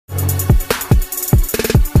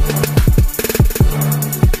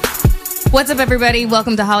What's up, everybody?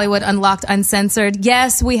 Welcome to Hollywood Unlocked Uncensored.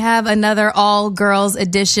 Yes, we have another all-girls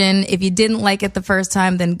edition. If you didn't like it the first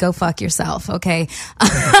time, then go fuck yourself, okay?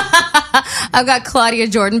 I've got Claudia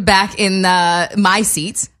Jordan back in my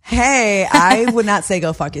seat. Hey, I would not say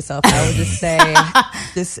go fuck yourself. I would just say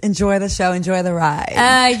just enjoy the show, enjoy the ride.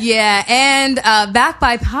 Yeah, and back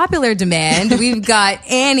by popular demand, we've got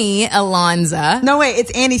Annie Alonza. No, wait,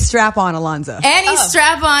 it's Annie Strap-On Alonza. Annie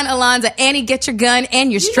Strap-On Alonza. Annie, get your gun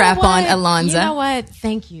and your strap-on Alonza. You know what?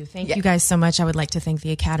 Thank you. Thank you guys so much. I would like to thank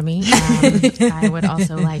the Academy. I would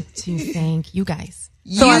also like to thank you guys.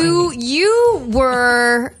 You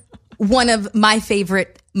were one of my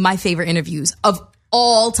favorite interviews of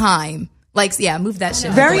all time. Like, yeah, move that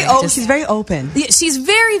shit. She's very open. Yeah, she's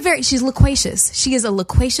she's loquacious. She is a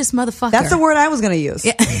loquacious motherfucker. That's the word I was going to use.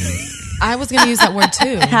 Yeah. I was going to use that word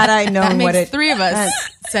too. Had I known what it... Three of us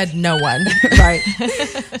said no one. Right.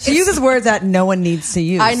 She uses words that no one needs to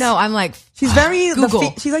use. I know. I'm like, she's very...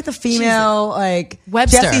 Google. She's like the female, like...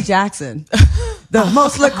 Webster. Jesse Jackson. The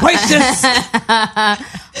most loquacious.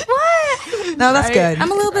 What? No, that's good.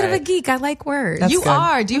 I'm a little bit of a geek. I like words. That's you good.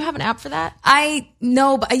 are. Do you have an app for that?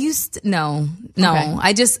 No, but I used to, no.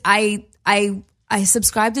 Okay. I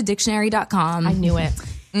subscribe to dictionary.com. I knew it.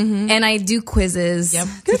 Mm-hmm. And I do quizzes. Yep.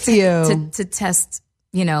 Good for you. To test,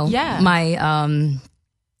 my,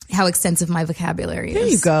 how extensive my vocabulary is. There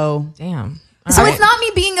you go. Damn. So it's not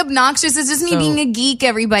me being obnoxious. It's just me being a geek,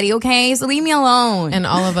 everybody, okay? So leave me alone. And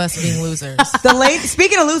all of us being losers.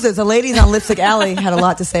 Speaking of losers, the ladies on Lipstick Alley had a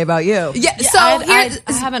lot to say about you. Yeah, so I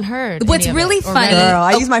haven't heard. What's really funny. Girl,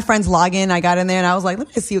 I used my friend's login. I got in there and I was like, let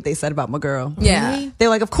me just see what they said about my girl. Yeah. Really? They're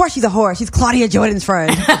like, of course she's a whore. She's Claudia Jordan's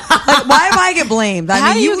friend. Like, why do I get blamed?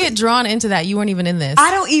 How do you get drawn into that? You weren't even in this.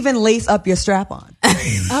 I don't even lace up your strap on.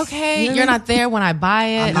 Okay, you're not there when I buy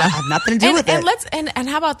it. I have nothing to do with it. And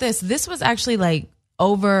how about this? This was actually like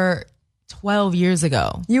over 12 years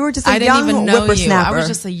ago. You were just I didn't even know you. whippersnapper. I was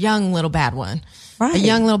just a young little bad one. Right. A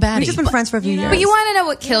young little baddie. We've just been friends for a few years. But you want to know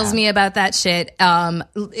what kills me about that shit?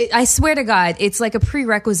 I swear to God, it's like a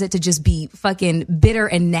prerequisite to just be fucking bitter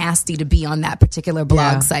and nasty to be on that particular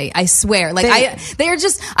blog site. I swear. Like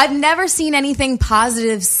I've never seen anything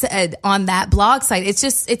positive said on that blog site.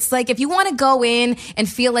 It's like if you want to go in and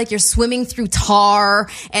feel like you're swimming through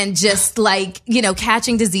tar and just like,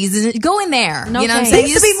 catching diseases, go in there. No, you know what I'm thanks. saying? They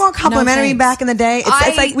used to be more complimentary back in the day.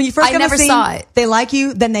 It's like when you first come to the scene, they like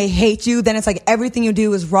you, then they hate you, then it's like everything you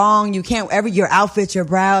do is wrong. You can't your outfits, your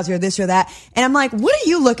brows, your this, your that. And I'm like, what are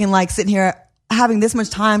you looking like sitting here having this much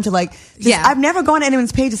time to I've never gone to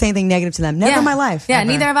anyone's page to say anything negative to them. Never in my life. Yeah, ever.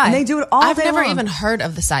 neither have I. And they do it all I've day never long. even heard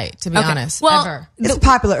of the site, to be honest. Well, ever. It's a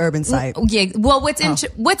popular urban site. Yeah. Well, what's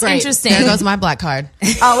Great. interesting? There goes my black card.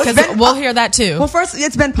 Oh, it's been, we'll hear that too. Well, first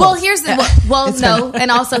it's been Well, post. here's the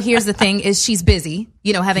and also here's the thing: is she's busy,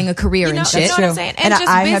 having a career and shit. You know what I'm saying? And just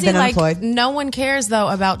I busy, have been unemployed. No one cares though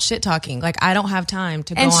about shit talking. Like I don't have time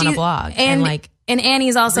to go on a blog And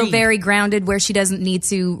Annie's also read. very grounded where she doesn't need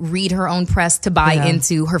to read her own press to buy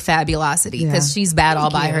into her fabulosity because she's bad all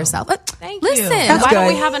by herself. Thank Listen, you. That's Why good. don't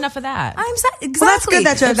we have enough of that? Exactly. Well, that's good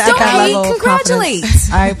that you're at that level. Congratulate.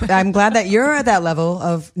 I'm glad that you're at that level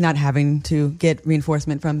of not having to get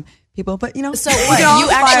reinforcement from people. But So what? You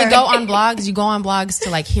actually go on blogs? You go on blogs to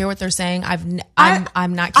like hear what they're saying? I'm not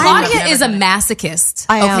kidding. Claudia is a masochist.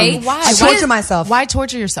 I am. Okay, Why? I torture myself. Why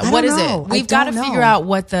torture yourself? I What don't is know. it? We've got to don't figure know. out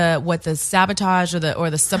what the sabotage or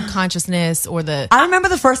the subconsciousness or the. I remember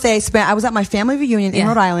the first day I was at my family reunion in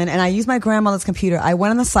Rhode Island, and I used my grandmother's computer. I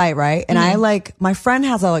went on the site, right, and my friend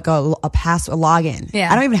has a login. Yeah.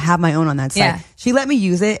 I don't even have my own on that site. Yeah. She let me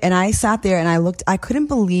use it, and I sat there and I looked. I couldn't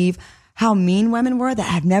believe how mean women were that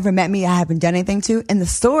had never met me, I haven't done anything to, and the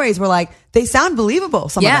stories were like they sound believable.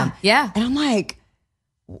 Some of them, yeah. and I'm like,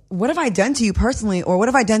 what have I done to you personally, or what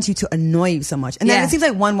have I done to you to annoy you so much? And then it seems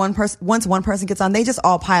like once one person gets on, they just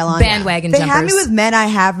all pile on. Bandwagon jumpers. They have jumpers. me with men I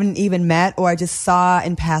haven't even met, or I just saw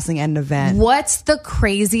in passing at an event. What's the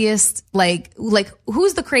craziest, like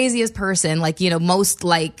who's the craziest person? Most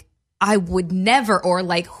I would never, or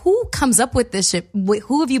who comes up with this shit?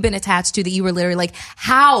 Who have you been attached to that you were literally like,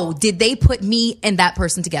 how did they put me and that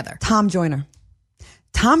person together? Tom Joyner,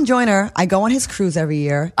 I go on his cruise every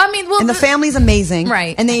year. I mean, well, and the family's amazing.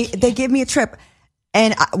 Right. And they give me a trip.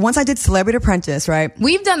 And once I did Celebrity Apprentice, right?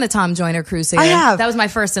 We've done the Tom Joyner cruise here. I have. That was my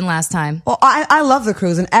first and last time. Well, I love the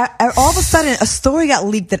cruise. And all of a sudden, a story got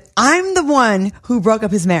leaked that I'm the one who broke up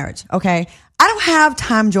his marriage. Okay. I don't have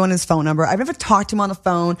Tom Joyner's phone number. I've never talked to him on the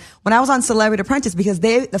phone when I was on Celebrity Apprentice because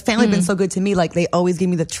the family been so good to me. Like they always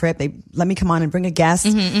give me the trip. They let me come on and bring a guest.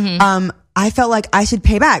 I felt like I should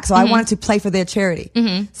pay back. So I wanted to play for their charity.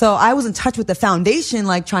 So I was in touch with the foundation,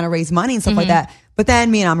 like trying to raise money and stuff like that. But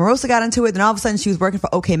then me and Melyssa got into it. Then all of a sudden she was working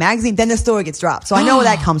for OK Magazine. Then the story gets dropped. So I know where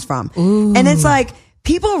that comes from. Ooh. And it's like,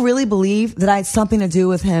 people really believe that I had something to do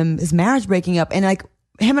with his marriage breaking up. And like,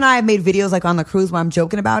 him and I have made videos like on the cruise where I'm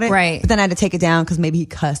joking about it. Right. But then I had to take it down because maybe he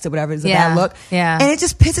cussed or whatever. It's a bad look. Yeah. And it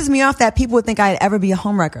just pisses me off that people would think I'd ever be a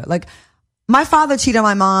homewrecker. Like, my father cheated on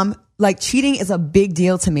my mom. Like, cheating is a big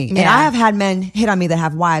deal to me. Yeah. And I have had men hit on me that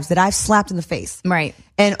have wives that I've slapped in the face. Right.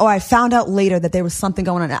 Or I found out later that there was something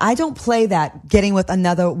going on. I don't play that getting with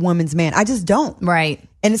another woman's man. I just don't. Right.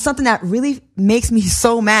 And it's something that really makes me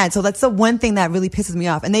so mad. So that's the one thing that really pisses me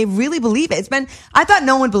off. And they really believe it. I thought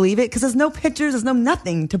no one would believe it because there's no pictures, there's no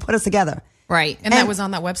nothing to put us together. Right. And that was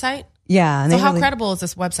on that website? Yeah. So how credible is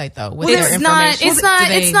this website though? With their information?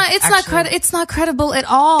 It's not credible at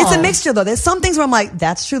all. It's a mixture though. There's some things where I'm like,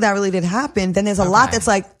 that's true, that really did happen. Then there's a lot that's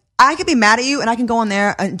like, I could be mad at you and I can go on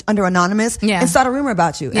there under anonymous and start a rumor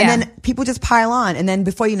about you. And then people just pile on. And then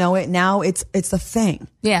before you know it, now it's a thing.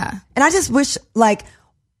 Yeah. And I just wish, like,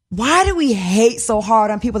 why do we hate so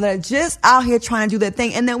hard on people that are just out here trying to do their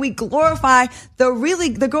thing, and then we glorify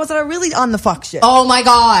the girls that are really on the fuck shit? Oh my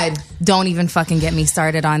God. Don't even fucking get me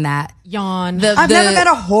started on that. Yawn. I've never been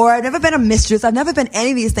a whore. I've never been a mistress. I've never been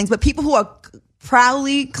any of these things. But people who are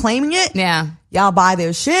proudly claiming it, y'all buy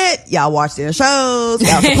their shit, y'all watch their shows,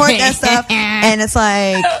 y'all support that stuff, and it's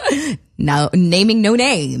like, no, naming no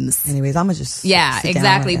names. Anyways, I'm gonna just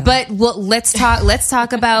exactly. But let's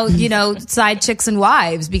talk about side chicks and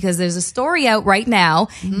wives, because there's a story out right now,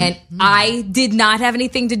 and I did not have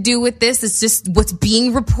anything to do with this. It's just what's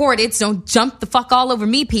being reported. So don't jump the fuck all over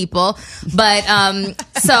me, people. But and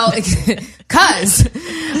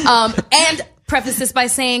preface this by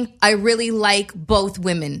saying I really like both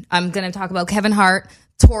women. I'm going to talk about Kevin Hart,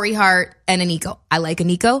 Tori Hart, and Aniko. I like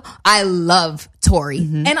Aniko. I love Tori.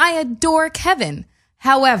 And I adore Kevin.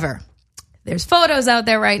 However, there's photos out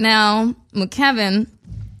there right now with Kevin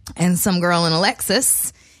and some girl in a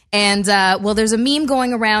Lexus. And, there's a meme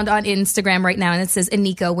going around on Instagram right now, and it says,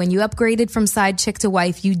 Aniko, when you upgraded from side chick to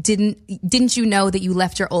wife, didn't you know that you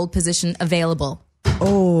left your old position available?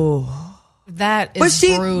 Oh. That is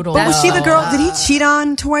brutal. But was she the girl? Did he cheat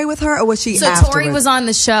on Tori with her, or was she afterwards? So Tori was on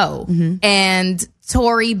the show, and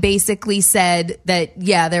Tori basically said that,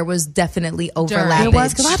 there was definitely overlap. It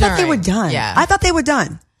was, because I thought they were done. Yeah. I thought they were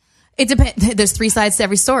done. It depends. There's 3 sides to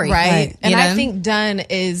every story, right? And I think done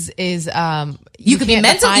is you could be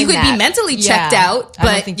mentally checked out,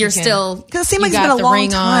 but you're still, because it seemed like it's been a long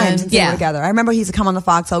time since they were together. I remember he used to come on the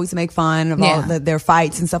Fox, always to make fun of all their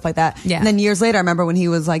fights and stuff like that. And then years later, I remember when he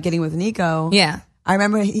was like getting with Aniko. I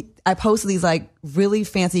remember I posted these like really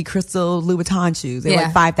fancy crystal Louboutin shoes. They were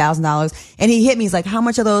like $5,000. And he hit me. He's like, how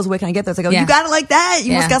much of those? Where can I get those? I go, you got it like that?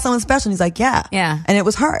 You must got something special. And he's like, yeah. And it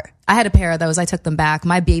was her. I had a pair of those. I took them back.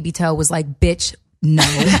 My baby toe was like, bitch, no.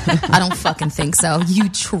 I don't fucking think so. You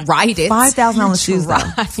tried it. $5,000 shoes.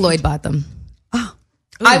 Floyd bought them.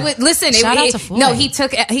 Ooh. I would listen. Shout out to Floyd. No, he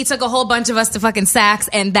took a whole bunch of us to fucking Saks,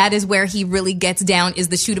 and that is where he really gets down, is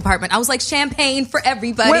the shoe department. I was like, champagne for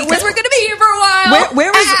everybody, because we're gonna be here for a while.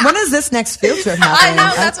 When is this next field trip happening? I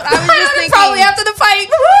know, that's what I was just thinking. Probably after the fight.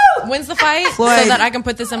 Woo! When's the fight? Floyd. So that I can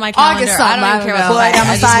put this in my calendar. August I don't even care about the fight.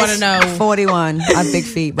 I'm I just want to know. 41. I have big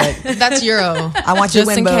feet, but that's Euro. I want you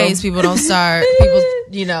just to win, in boo. case people don't start. People,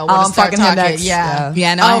 want to start talking. Index.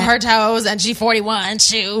 Yeah. No, her toes and she 41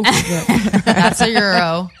 shoe. That's a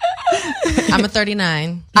Euro. I'm a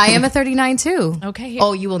 39. I am a 39 too. Okay.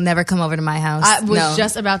 Oh, you will never come over to my house. I was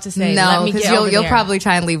just about to say, no, let me get you'll probably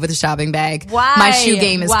try and leave with a shopping bag. Why? My shoe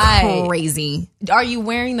game is crazy. Are you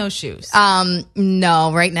wearing those shoes?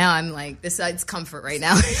 No. Right now, I'm like, this. It's comfort right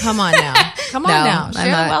now. Come on now. Come on now. Share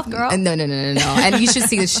the wealth, girl. No. And you should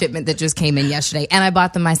see the shipment that just came in yesterday, and I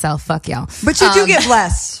bought them myself. Fuck y'all. But you do get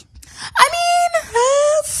blessed. I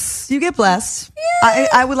mean, you get blessed. Yeah.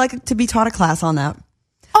 I would like to be taught a class on that.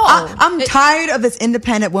 I'm tired of this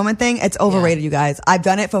independent woman thing. It's overrated, you guys. I've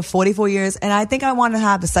done it for 44 years, and I think I want to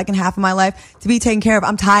have the second half of my life to be taken care of.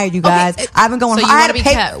 I'm tired, you guys. I've been going. So you want to be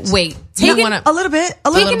kept? Wait, a little bit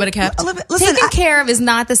of kept. A little bit. Listen, taken care of is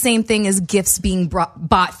not the same thing as gifts being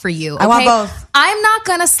bought for you. Okay? I want both. I'm not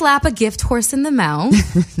gonna slap a gift horse in the mouth.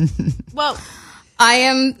 Well.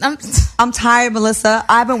 I'm tired, Melyssa.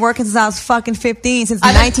 I've been working since I was fucking 15, since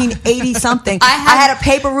 1980 something. I had a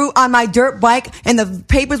paper route on my dirt bike, and the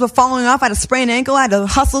papers were falling off. I had a sprained ankle. I had to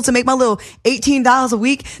hustle to make my little $18 a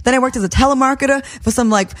week. Then I worked as a telemarketer for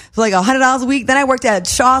 $100 a week. Then I worked at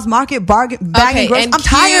Shaw's Market, bagging groceries. I'm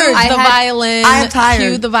tired. Violin. I am tired.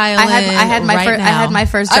 Cue the violin. I had my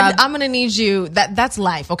first job. I'm gonna need you. That's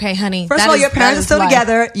life, okay, honey. First of all, your parents are still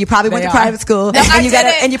together. You probably went to private school,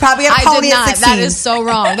 and you probably have a pony at 16. is so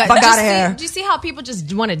wrong. Fuck out of here. Do you see how people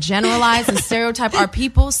just want to generalize and stereotype our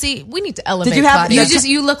people? See, we need to elevate. Did you have?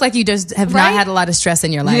 You look like you just have not had a lot of stress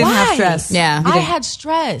in your life. You didn't have stress. Yeah, I had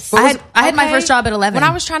stress. I had my first job at 11. When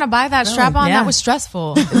I was trying to buy that strap on, that was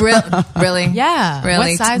stressful. Really? Yeah.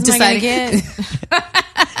 Really? What size am I going to get?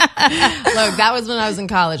 Look, that was when I was in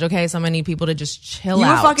college. Okay, so I'm gonna need people to just chill out.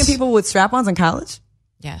 You were fucking people with strap-ons in college?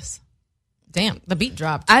 Yes. Damn, the beat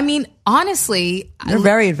dropped. I mean, honestly, you're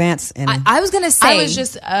very advanced. I was gonna say, I was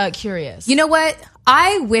just curious. You know what?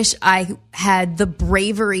 I wish I had the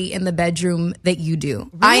bravery in the bedroom that you do. Really?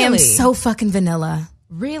 I am so fucking vanilla.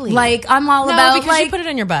 Really? Like I'm all about because like you put it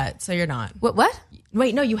in your butt, so you're not. What?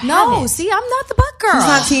 Wait, no, you haven't. No, see, I'm not the butt girl. She's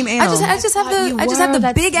not team anal. I just have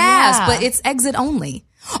the big ass, but it's exit only.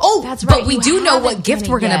 Oh, that's right. But we do know what gift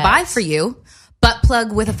we're gonna buy for you. Butt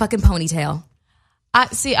plug with a fucking ponytail.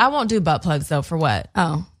 I won't do butt plugs though. For what?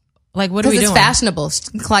 Oh, like what are we doing? It's fashionable.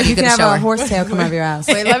 Claudia, you can have a horsetail come out of your ass.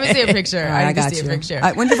 Wait, let me see a picture. Right, I got you. When's your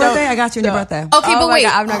birthday? I got you on your birthday. Okay, but wait,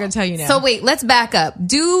 I'm not gonna tell you now. So wait, let's back up.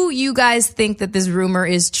 Do you guys think that this rumor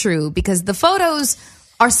is true? Because the photos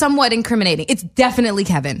are somewhat incriminating. It's definitely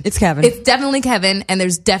Kevin. It's Kevin. It's definitely Kevin, and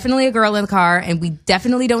there's definitely a girl in the car, and we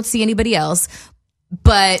definitely don't see anybody else.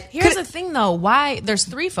 But here's the thing, though. Why there's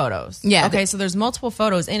 3 photos? Yeah. Okay, so there's multiple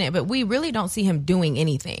photos in it, but we really don't see him doing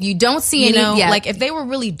anything. You don't see any. You know, like if they were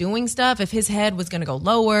really doing stuff, if his head was going to go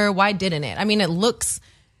lower, why didn't it? I mean, it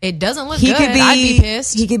doesn't look good. I'd be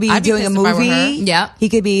pissed. He could be doing a movie. Yeah. He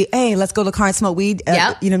could be, hey, let's go to the car and smoke weed.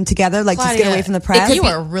 Together, like Claudia, just get away from the press. You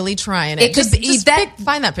are really trying it. It could be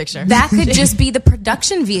find that picture. That could just be the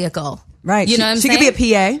production vehicle. Right. You know what I'm saying? She could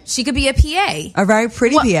be a PA. She could be a PA. A very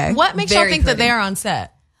pretty PA. What makes y'all think that they are on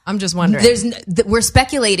set? I'm just wondering. We're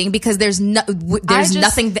speculating because there's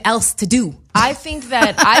nothing else to do. I think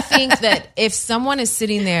that if someone is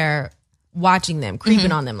sitting there watching them,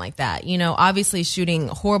 creeping on them like that, you know, obviously shooting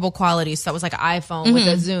horrible quality, so it was like an iPhone with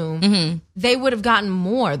a zoom, they would have gotten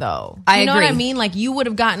more though. You know agree. what I mean? Like you would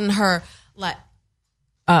have gotten her like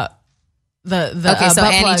the okay, so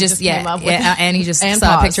butt Annie plug just Annie just and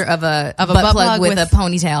saw pause. a picture of a butt plug with a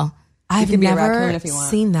ponytail. I've be a never raccoon if you want.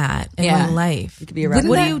 seen that in my life. You could be a raccoon.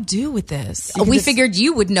 What do you do with this? We figured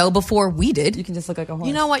you would know before we did. You can just look like a horse.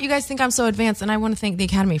 You know what? You guys think I'm so advanced, and I want to thank the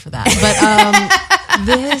Academy for that. But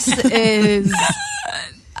this is.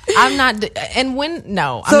 I'm not. And when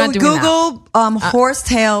no, I'm not doing Google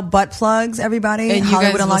horsetail butt plugs, everybody. And you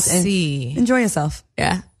Hollywood guys will Unlocked, see. Enjoy yourself.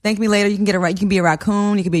 Yeah. Thank me later. You can you can be a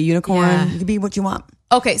raccoon. You can be a unicorn. Yeah. You can be what you want.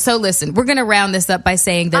 Okay, so listen, we're gonna round this up by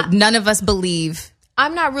saying that none of us believe.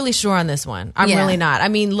 I'm not really sure on this one. I'm really not. I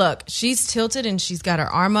mean, look, she's tilted and she's got her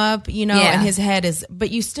arm up, you know, and his head is, but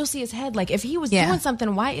you still see his head. Like if he was doing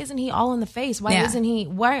something, why isn't he all in the face? Why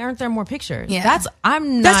aren't there more pictures? Yeah. That's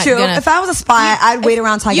true. If I was a spy, I'd wait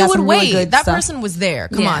around till I got some really good that stuff. person was there.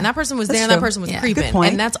 Come on. That person was there and true. that person was Good creeping.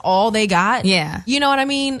 point. And that's all they got. Yeah. You know what I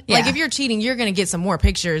mean? Yeah. Like if you're cheating, you're going to get some more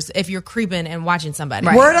pictures if you're creeping and watching somebody.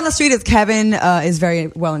 Right. Word on the street is Kevin is very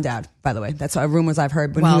well endowed, by the way. That's rumors I've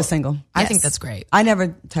heard when he was single. I think that's great. I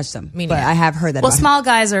never touched him, Me but neither. I have heard that. Well, about small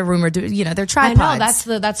guys are rumored to, you know, they're I tripods.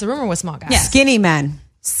 know that's the rumor with small guys. Yeah. Skinny men.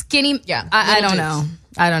 Skinny. Yeah. I don't know.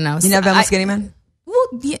 I don't know. You never been with skinny men? Well,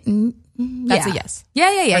 That's a yes.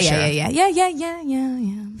 Yeah.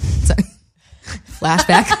 Sorry.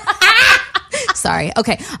 Flashback. Sorry.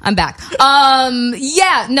 Okay, I'm back. So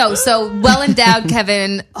well endowed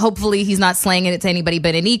Kevin. Hopefully he's not slanging it to anybody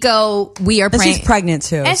but Aniko. We are And praying. she's pregnant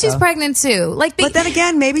too. And she's pregnant too. Like, but then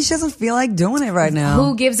again, maybe she doesn't feel like doing it right now.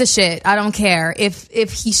 who gives a shit? I don't care.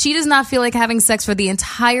 If she does not feel like having sex for the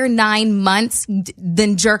entire 9 months,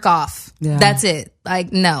 then jerk off. Yeah. That's it.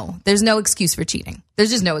 Like, no, there's no excuse for cheating. There's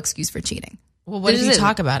just no excuse for cheating. Well, what if you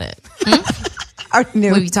talk about it? I already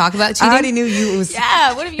knew. When we talk about cheating, I already knew you was.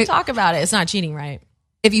 Yeah, what if you talk about it? It's not cheating, right?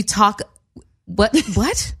 if you talk, what?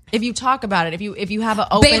 If you talk about it, if you have an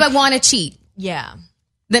open, Babe, I want to cheat. yeah,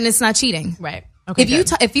 Then it's not cheating. right. Okay,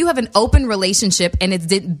 If you have an open relationship and it's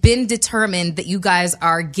been determined that you guys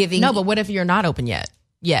are giving. no, but what if you're not open yet?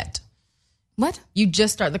 What? You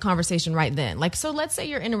just start the conversation right then. Like, so let's say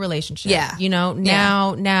you're in a relationship. Yeah. You know,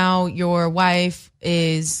 now your wife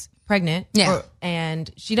is pregnant. Yeah. And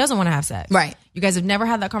she doesn't want to have sex. Right. You guys have never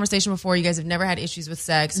had that conversation before. You guys have never had issues with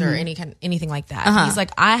sex or anything like that. Uh-huh. He's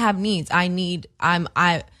like, I have needs.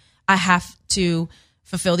 I have to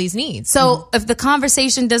fulfill these needs. So if the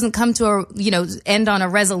conversation doesn't come to end on a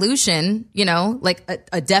resolution, like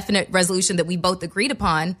a definite resolution that we both agreed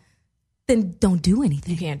upon, then don't do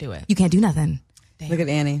anything. You can't do it. You can't do nothing. Damn. Look at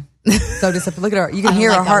Annie. So just look at her. You can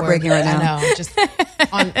hear her heart breaking right now. I know. Just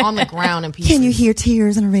on the ground in pieces. Can you hear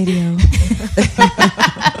tears on the radio?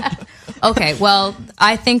 Okay, well,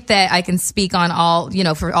 I think that I can speak on all,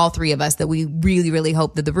 for all three of us, that we really, really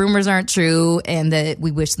hope that the rumors aren't true and that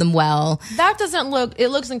we wish them well. That it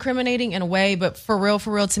looks incriminating in a way, but for real,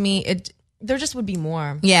 to me, there just would be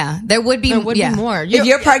more. Yeah, there would be more. If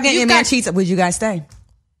you're pregnant and your man cheats, would you guys stay?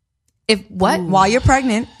 If what? While you're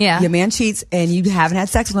pregnant, yeah, your man cheats and you haven't had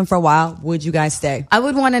sex with him for a while, would you guys stay? I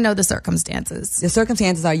would want to know the circumstances. The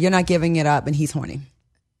circumstances are you're not giving it up and he's horny.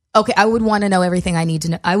 Okay, I would want to know everything I need to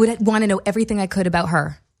know. I would want to know everything I could about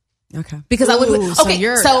her. Okay. Because I would. Okay,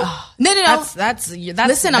 no. That's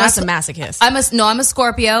listen, that's a masochist. I'm a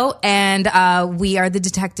Scorpio, and we are the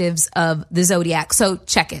detectives of the zodiac. So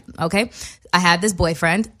check it. Okay, I had this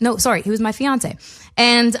boyfriend. No, sorry, he was my fiance,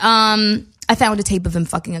 and I found a tape of him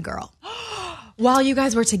fucking a girl. While you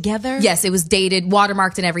guys were together? Yes, it was dated,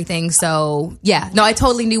 watermarked and everything. So yeah, no, I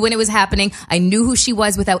totally knew when it was happening. I knew who she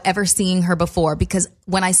was without ever seeing her before, because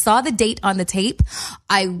when I saw the date on the tape,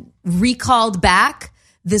 I recalled back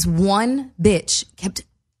this one bitch kept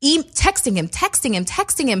texting him,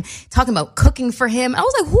 talking about cooking for him. I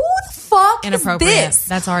was like, who the fuck inappropriate. is this?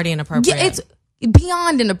 That's already inappropriate. Yeah, it's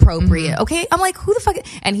beyond inappropriate. Mm-hmm. Okay. I'm like, who the fuck?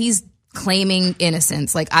 And he's claiming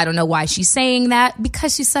innocence. Like, I don't know why she's saying that,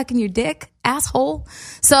 because she's sucking your dick, asshole.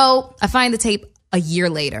 So I find the tape a year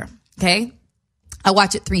later. Okay. I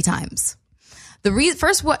watch it 3 times. The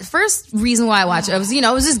first reason why I watched it, I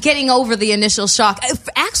was just getting over the initial shock.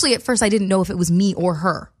 Actually, at first I didn't know if it was me or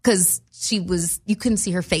her, because you couldn't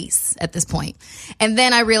see her face at this point. And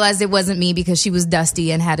then I realized it wasn't me, because she was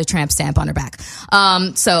dusty and had a tramp stamp on her back.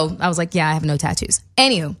 So I was like, yeah, I have no tattoos.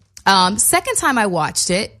 Anywho, second time I watched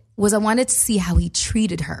it was I wanted to see how he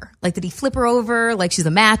treated her. Like, did he flip her over like she's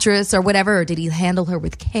a mattress or whatever? Or did he handle her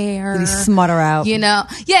with care? Did he smut her out? Yeah,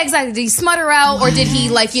 exactly. Did he smut her out, or did he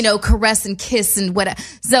caress and kiss and whatever?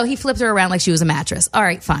 So he flipped her around like she was a mattress. All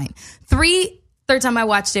right, fine. Third time I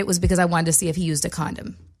watched it was because I wanted to see if he used a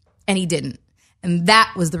condom, and he didn't. And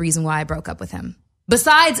that was the reason why I broke up with him.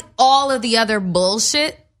 Besides all of the other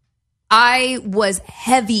bullshit, I was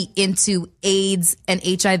heavy into AIDS and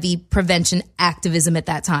HIV prevention activism at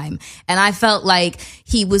that time. And I felt like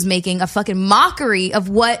he was making a fucking mockery of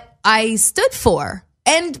what I stood for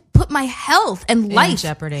and put my health and life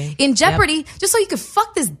in jeopardy, just so you could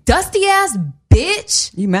fuck this dusty ass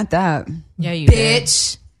bitch. You meant that. Yeah, you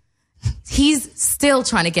bitch. Did. He's still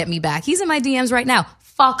trying to get me back. He's in my DMs right now.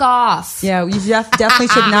 Fuck off. Yeah, you definitely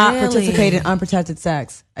should not participate in unprotected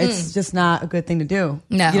sex. It's just not a good thing to do. No.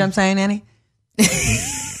 You know what I'm saying, Annie?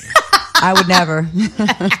 I would never.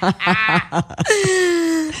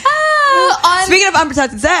 Speaking of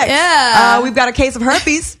unprotected sex, we've got a case of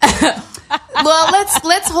herpes. Well,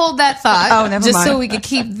 let's hold that thought. Oh, never just mind. So we could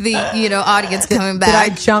keep the audience coming back.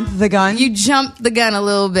 Did I jump the gun? You jumped the gun a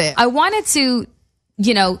little bit. I wanted to,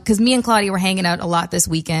 because me and Claudia were hanging out a lot this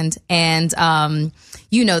weekend, and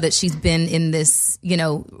that she's been in this,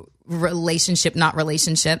 relationship, not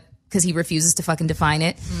relationship, because he refuses to fucking define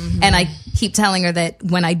it. Mm-hmm. And I keep telling her that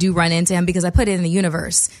when I do run into him, because I put it in the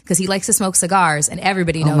universe, because he likes to smoke cigars, and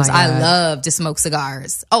everybody knows I love to smoke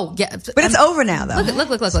cigars. Oh, yeah. But it's over now, though.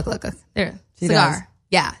 Look. There. She cigar. Does.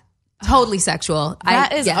 Yeah. Totally sexual.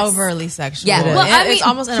 That is overly sexual. Yeah. Well, I mean, it's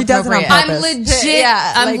almost she does it on inappropriate.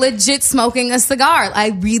 I'm legit smoking a cigar.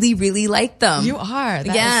 I really, really like them. You are.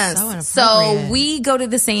 That is so inappropriate. So we go to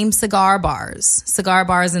the same cigar bars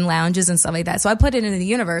and lounges and stuff like that. So I put it into the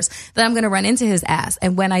universe that I'm going to run into his ass.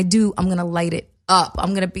 And when I do, I'm going to light it up.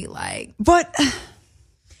 I'm going to be like, but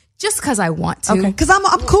just because I want to. Okay. Because I'm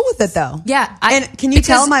cool with it, though. Yeah. And can you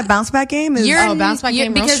tell my bounce back game is bounce back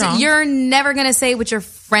game real because strong. You're never going to say what your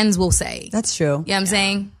friends will say. That's true. You know what I'm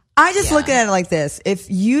saying? I just look at it like this.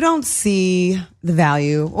 If you don't see the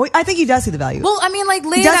value, I think he does see the value. Well, I mean, like,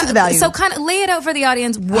 lay it out. See the value. So kind of lay it out for the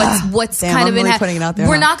audience. What's kind of really putting it out there.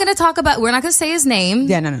 We're not going to talk about. We're not going to say his name.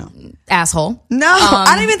 Yeah, no. Asshole. No,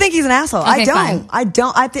 I don't even think he's an asshole. Okay, I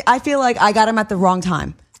don't. I feel like I got him at the wrong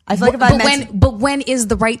time. I feel like but when is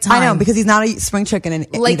the right time? I know, because he's not a spring chicken.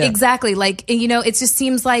 Either. Exactly. Like, it just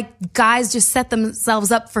seems like guys just set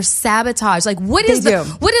themselves up for sabotage. Like, what is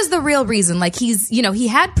the real reason? Like, he's, he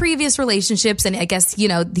had previous relationships, and I guess,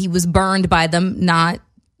 he was burned by them, not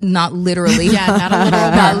literally. Yeah,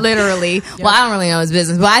 not literally. Well, I don't really know his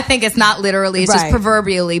business, but I think it's not literally. It's just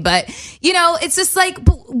proverbially. But, it's just like,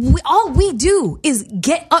 all we do is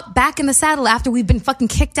get up back in the saddle after we've been fucking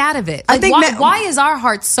kicked out of it. Like, I think why is our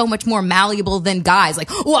heart so much more malleable than guys? Like,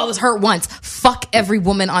 oh, I was hurt once. Fuck every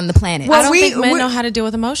woman on the planet. I don't think men know how to deal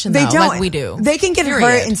with emotion, though, like we do. They can get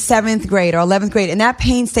hurt in 7th grade or 11th grade, and that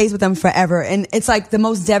pain stays with them forever. And it's like the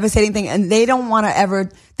most devastating thing. And they don't want to ever,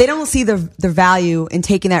 they don't see the value in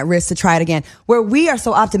taking that risk to try it again. Where we are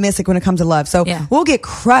so optimistic when it comes to love. So we'll get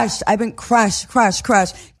crushed. I've been crushed.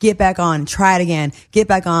 Get back on, try it again. Get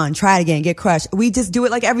back on, try it again, get crushed. We just do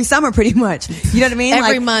it like every summer pretty much. You know what I mean?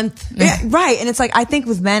 Every month. Yeah, right. And it's like, I think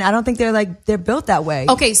with men, I don't think they're built that way.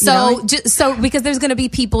 Okay, so so because there's going to be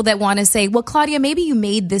people that want to say, well, Claudia, maybe you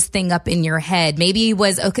made this thing up in your head. Maybe it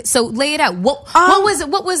was, okay, so lay it out. What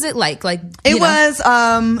was it like? Like, it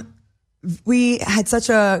was, we had such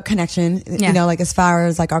a connection, you know, like as far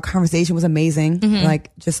as like our conversation was amazing,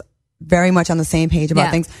 like just very much on the same page about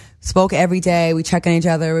things. Spoke every day. We check on each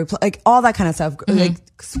other. Like all that kind of stuff. Like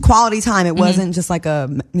quality time. It wasn't just like a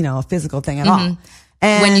physical thing at all.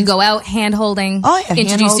 And when you go out, hand holding,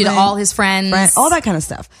 introduce you to all his friends, all that kind of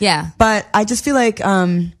stuff. Yeah. But I just feel like,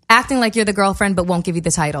 acting like you're the girlfriend, but won't give you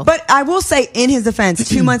the title. But I will say, in his defense,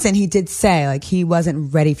 2 months in, he did say like he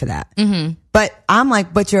wasn't ready for that. But I'm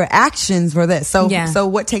like, but your actions were this. So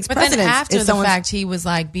what takes precedence? But then after the fact, he was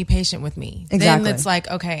like, be patient with me. Exactly. Then it's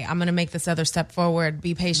like, okay, I'm going to make this other step forward.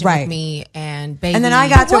 Be patient with me, and baby. And then I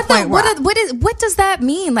got to a point where what does that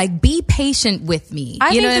mean? Like, be patient with me. I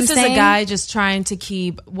think this is a guy just trying to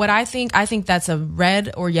keep what I think that's a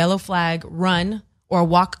red or yellow flag. Run or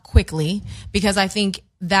walk quickly, because I think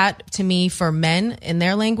that to me for men in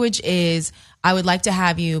their language is, I would like to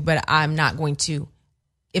have you, but I'm not going to.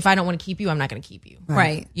 If I don't want to keep you, I'm not going to keep you.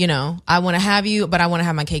 Right. You know, I want to have you, but I want to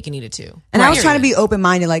have my cake and eat it too. And I was trying to be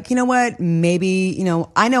open-minded. Like, you know what? Maybe,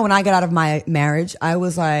 I know when I got out of my marriage, I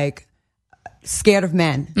was like scared of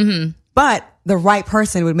men. But the right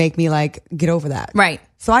person would make me like get over that. Right.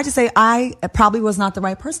 So I just say I probably was not the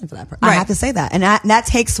right person for that person. I have to say that. And that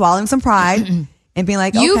takes swallowing some pride. And being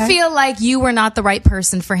like, you feel like you were not the right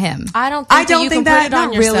person for him. I don't think that you can put it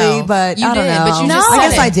on yourself. Really, but you I don't did, know. But you just I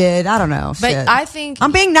guess I did. I don't know. But Shit. I think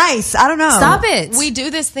I'm being nice. I don't know. Stop it. We do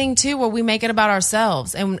this thing too where we make it about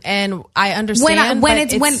ourselves, and I understand when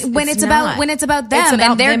it's about them, it's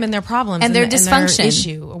about them and their problems and their dysfunction, and their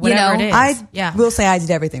issue, or whatever it is. I will say I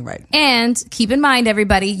did everything right. And keep in mind,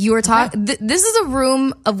 everybody, you are talking. This is a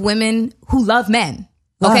room of women who love men.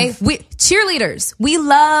 Okay, we cheerleaders. We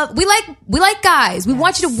like guys. We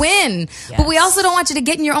want you to win, but we also don't want you to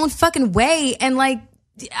get in your own fucking way. And like,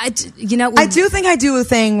 I do think I do a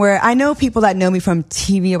thing where I know people that know me from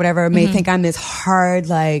TV or whatever may think I'm this hard,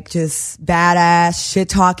 like just badass, shit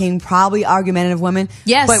talking, probably argumentative woman.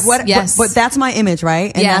 Yes, but that's my image,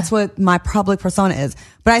 right? And that's what my public persona is.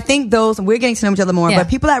 But I think we're getting to know each other more. But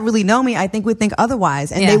people that really know me, I think would think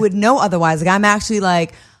otherwise, and they would know otherwise. Like I'm actually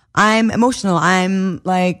like. I'm emotional. I'm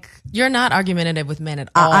like... You're not argumentative with men at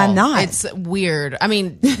all. I'm not. It's weird. I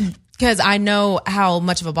mean, because I know how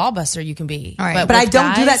much of a ball buster you can be. Right. But I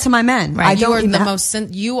don't do that to my men. Right. You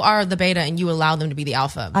are the beta and you allow them to be the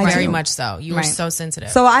alpha. Very much so. You are so sensitive.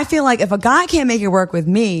 So I feel like if a guy can't make it work with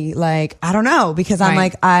me, like, I don't know, because I'm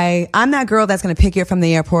like, I'm that girl that's going to pick you up from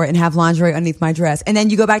the airport and have lingerie underneath my dress. And then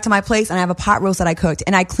you go back to my place and I have a pot roast that I cooked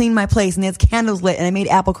and I cleaned my place and there's candles lit and I made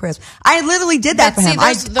apple crisp. I literally did that for him.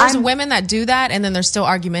 There's women that do that and then they're still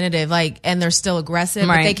argumentative, like, and they're still aggressive,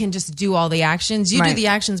 but they can just do all the actions. You do the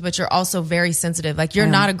actions, but you're also very sensitive. Like you're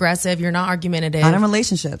not aggressive, you're not argumentative. Not in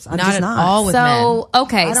relationships. I'm not just at not. all with men.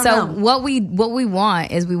 Okay, so what we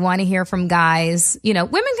want is we want to hear from guys. Women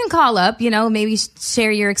can call up, maybe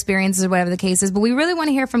share your experiences or whatever the case is, but we really want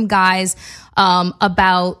to hear from guys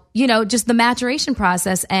about, just the maturation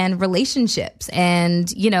process and relationships and,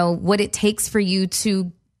 what it takes for you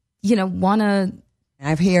to, want to.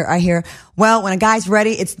 I hear, well, when a guy's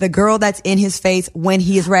ready, it's the girl that's in his face when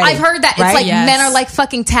he is ready. I've heard that. Right? It's like men are like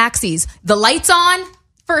fucking taxis. The lights on,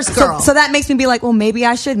 first girl. So that makes me be like, well, maybe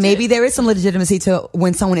I should. Maybe there is some legitimacy to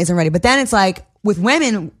when someone isn't ready. But then it's like, with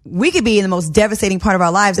women, we could be in the most devastating part of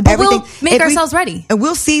our lives. But we'll make ourselves ready. And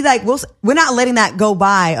we'll see, like, we're not letting that go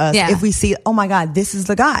by us if we see, oh my God, this is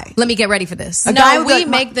the guy. Let me get ready for this. We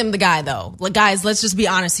make them the guy though. Like, guys, let's just be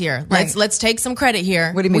honest here. Let's take some credit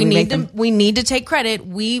here. What do you mean? We need to take credit.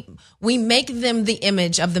 We make them the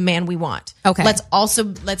image of the man we want. Okay. Let's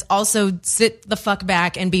also sit the fuck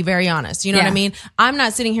back and be very honest. You know what I mean? I'm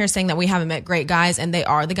not sitting here saying that we haven't met great guys and they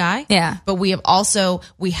are the guy. Yeah. But we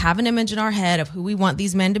have an image in our head of who we want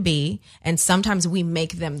these men to be, and sometimes we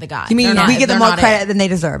make them the guy. You mean we give them more credit it. than they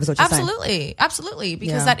deserve? Is what you're saying? Absolutely,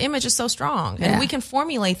 because that image is so strong, and we can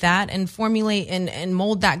formulate that and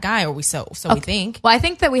mold that guy, or we we think. Well, I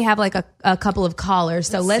think that we have like a couple of callers,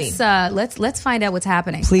 so let's find out what's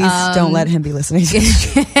happening. Please don't let him be listening.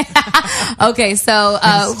 Okay, so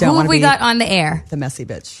who have we got on the air? The messy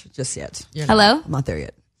bitch, just yet. Hello, I'm not there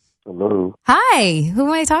yet. Hello. Hi, who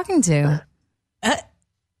am I talking to?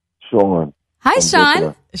 Sean. Hi,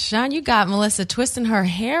 Sean. Sean, you got Melyssa twisting her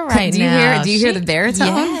hair right now. Do you hear the baritone?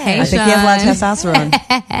 Yes. Hey, I think he has a lot of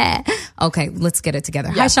testosterone. Okay, let's get it together.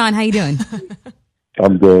 Hi, Sean. How you doing?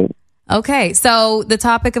 I'm good. Okay, so the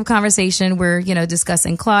topic of conversation, we're,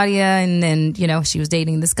 discussing Claudia, and then, she was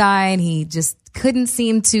dating this guy, and he just couldn't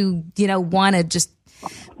seem to, want to just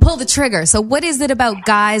pull the trigger. So what is it about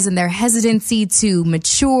guys and their hesitancy to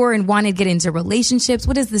mature and want to get into relationships?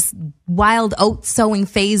 What is this wild oat sowing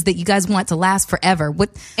phase that you guys want to last forever?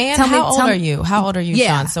 How old are you? How old are you,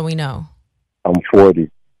 Sean, so we know? I'm 40.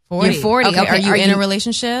 40. You're 40. Okay. Are you in a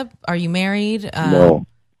relationship? Are you married? No.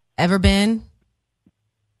 Ever been?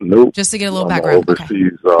 Nope. Just to get a little I'm background. an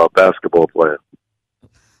overseas basketball player.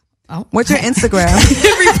 Oh. What's your Instagram?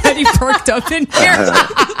 Everybody perked up in here.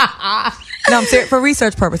 No, I'm serious, for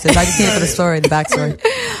research purposes. I just need it for the story, the backstory.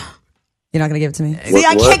 You're not going to give it to me. See,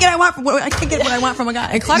 I can't get what I want from a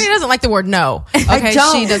guy. And Claudia doesn't like the word no. Okay,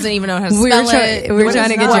 she doesn't even know how to spell it. We were trying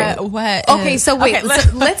to get you. What? Okay, so wait.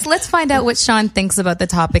 Let's find out what Sean thinks about the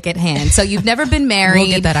topic at hand. So you've never been married.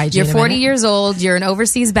 We'll get that IG You're in a 40 minute. years old. You're an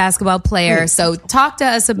overseas basketball player. So talk to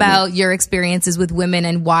us about your experiences with women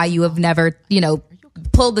and why you have never,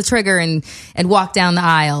 pulled the trigger and walked down the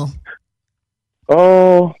aisle.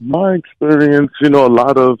 Oh, my experience, a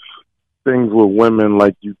lot of things with women,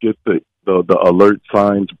 like you get the alert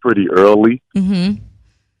signs pretty early. Mm-hmm.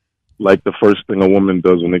 Like the first thing a woman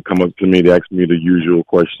does when they come up to me, they ask me the usual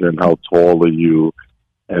question, how tall are you?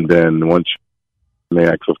 And then they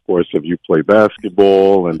ask, of course, if you play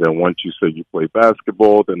basketball. And then once you say you play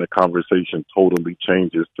basketball, then the conversation totally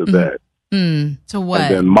changes to that. To what?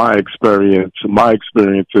 And then my experience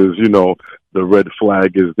is, the red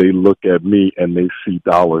flag is they look at me and they see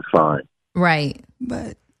dollar sign. Right.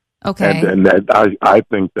 But okay. And that I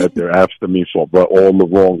think that they're after me for all the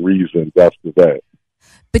wrong reasons after that.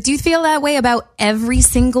 But do you feel that way about every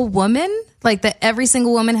single woman? Like that every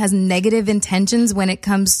single woman has negative intentions when it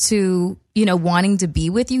comes to, wanting to be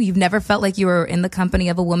with you? You've never felt like you were in the company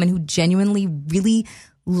of a woman who genuinely really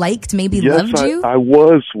loved you? I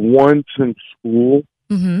was once in school,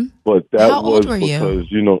 but that How was old were because,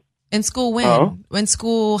 in school when? In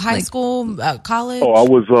school, high school, college? Oh, I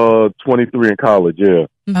was 23 in college, yeah.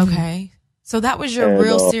 Okay. So that was your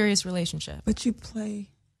real serious relationship. But you play.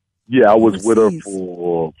 Yeah, I was with her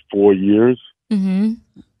for 4 years. Mm-hmm.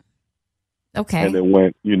 Okay. And it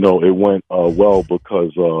went well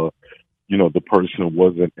because, the person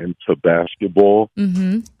wasn't into basketball.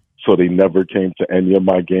 Mm-hmm. So they never came to any of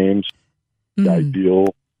my games. The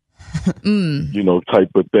ideal,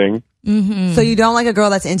 type of thing. Mm-hmm. So you don't like a girl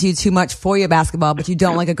that's into you too much for your basketball, but you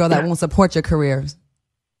don't like a girl that won't support your career.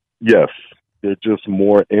 Yes, they're just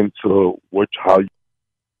more into what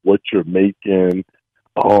you're making.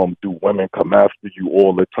 Do women come after you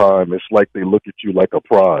all the time? It's like they look at you like a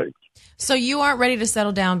prize. So you aren't ready to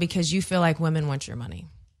settle down because you feel like women want your money.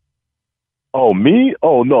 Oh, me?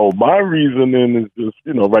 Oh, no. My reasoning is just,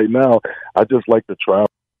 right now, I just like to travel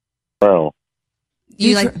around.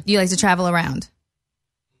 You like to travel around?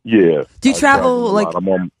 Yeah. Do you travel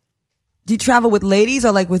do you travel with ladies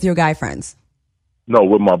or like with your guy friends? No,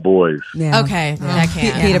 with my boys. Yeah. Okay, that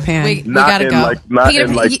can't. Peter Pan. We gotta go. Peter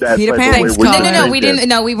Pan. Thanks, No, we didn't.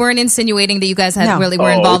 No, we weren't insinuating that you guys were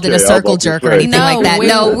involved in a circle jerk or anything like that.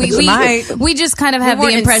 No, we just kind of have the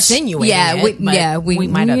impression. We might have.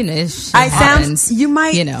 You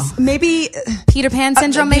might, maybe Peter Pan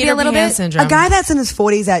syndrome, maybe a little bit. A guy that's in his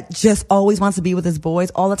 40s that just always wants to be with his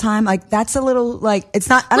boys all the time, like that's a little like it's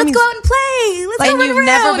not. Let's go out and play. Let's go you've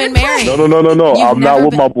never been married. No. I'm not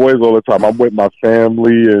with my boys all the time. I'm with my family,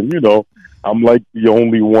 and I'm like the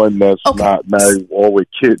only one that's not married or with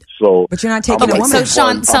kids. So, but you're not taking a woman. So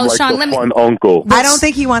Sean, let me. Fun uncle. I don't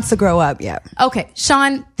think he wants to grow up yet. Okay,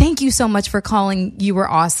 Sean, thank you so much for calling. You were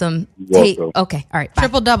awesome. Okay, all right. Bye.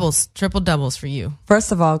 Triple doubles for you.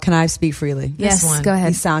 First of all, can I speak freely? Yes, go ahead.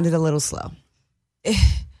 He sounded a little slow.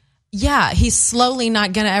 Yeah, he's slowly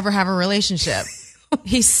not gonna ever have a relationship.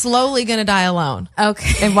 He's slowly gonna die alone.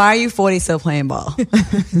 Okay. And why are you 40 still playing ball?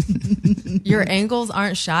 Your angles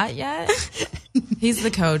aren't shot yet? He's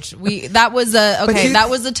the coach. That was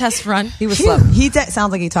a test run. He was slow.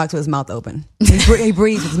 Sounds like he talked to his mouth open. He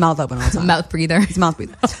breathes with his mouth open all the time. Mouth breather. His mouth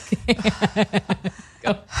breather.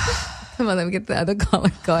 Come on, let me get the other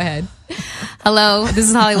caller. Go ahead. Hello, this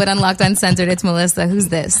is Hollywood Unlocked Uncensored. It's Melyssa. Who's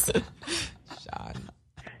this?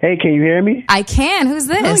 Hey, can you hear me? I can. Who's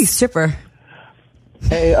this? Oh, he's chipper.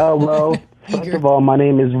 Hey, well, first of all, my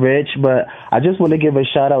name is Rich, but I just want to give a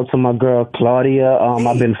shout out to my girl Claudia.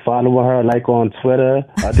 I've been following her like on Twitter.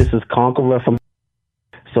 This is Conqueror from.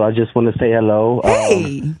 So I just want to say hello.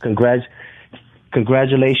 Hey,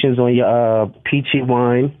 congratulations on your peachy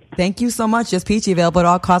wine. Thank you so much. Just Peachy, available at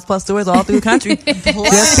all Cost Plus stores all through the country. Just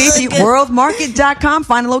Peachy, worldmarket.com.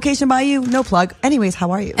 Find a location by you. No plug. Anyways, how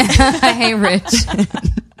are you? Hey, Rich.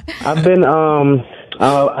 I've been,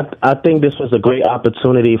 I think this was a great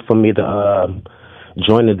opportunity for me to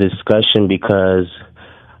join the discussion because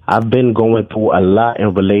I've been going through a lot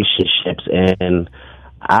in relationships and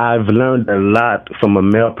I've learned a lot from a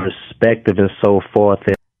male perspective and so forth.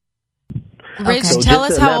 Rich, tell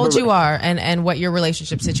us how old you are and what your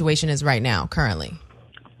relationship situation is right now, currently.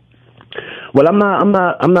 Well, I'm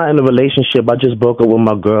not in a relationship. I just broke up with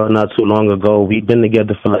my girl not too long ago. We've been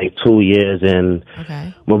together for like 2 years, and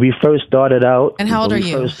when we first started out. And how old are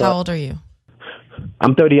you? How old are you?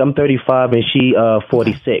 I'm 30. I'm 35, and she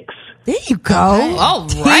 46. There you go. Okay. All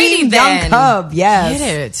righty then. Young cub, yes.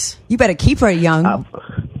 Get it. You better keep her young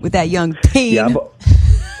with that young teen. Yeah,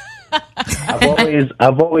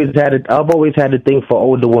 I've always had a thing for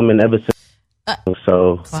older women ever since.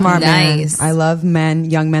 So smart nice. man. I love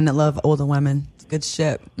young men that love older women. It's good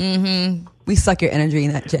shit. Mm-hmm. We suck your energy,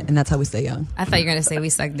 and that's how we stay young. I thought you were gonna say we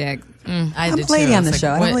suck dick. I'm a lady on the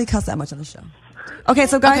show. I don't really cuss that much on the show. Okay,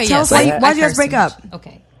 so guys, tell us why did you guys break up?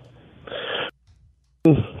 Okay.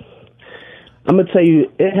 I'm gonna tell you,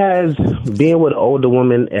 it has being with an older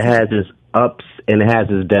woman. It has its ups and it has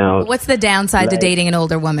its downs. What's the downside to dating an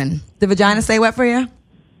older woman? The vagina stay wet for you?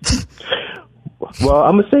 Well,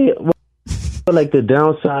 I'm gonna say, like the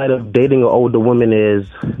downside of dating an older woman is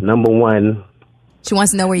number one. She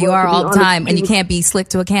wants to know where you are all the time, and you can't be slick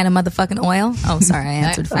to a can of motherfucking oil. Oh, sorry, I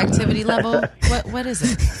answered for activity level. What is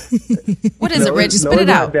it? What is it, Rich? Spit it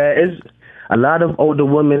out. A lot of older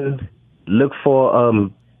women look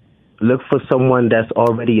for someone that's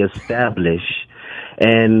already established.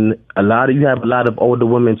 And you have a lot of older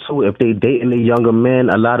women too. If they dating a younger man,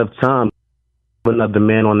 a lot of times another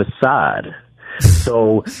man on the side.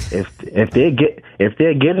 So if they're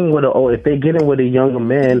getting with a younger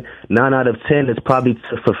man, 9 out of 10 is probably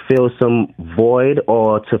to fulfill some void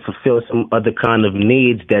or to fulfill some other kind of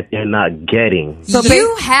needs that they're not getting. So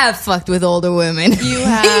you have fucked with older women. You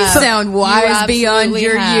have. You sound wise beyond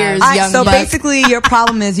your years, young buck. Basically, your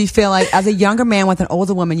problem is you feel like as a younger man with an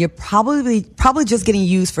older woman, you're probably just getting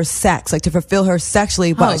used for sex, like to fulfill her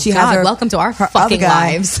sexually. But she has her. Welcome to our her fucking other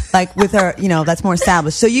guy, lives. Like with her, that's more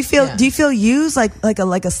established. So you feel? Do you feel used like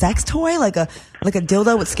a sex toy, like a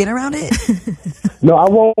dildo with skin around it? No, I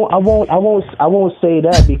won't say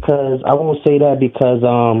that because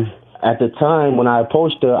at the time when I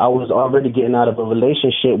approached her, I was already getting out of a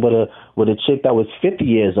relationship with a chick that was 50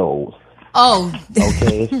 years old. Oh,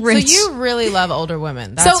 okay. So you really love older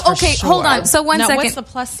women. That's hold on. So one second. What's the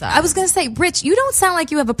plus side? I was going to say, Rich, you don't sound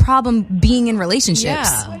like you have a problem being in relationships.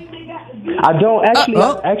 Yeah. I don't actually.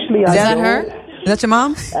 Is I that don't. her? Is that your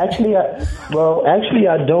mom? Actually,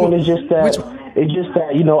 I don't. It's just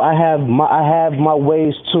that I have my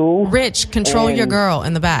ways too. Rich, control your girl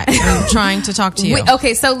in the back. I'm trying to talk to you.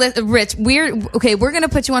 Okay, so Rich, we're going to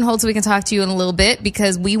put you on hold so we can talk to you in a little bit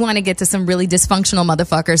because we want to get to some really dysfunctional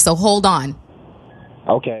motherfuckers. So hold on.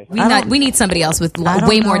 Okay. We need somebody else with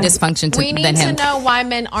way more dysfunction we need than him. to know why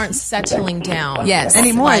men aren't settling down. Yes,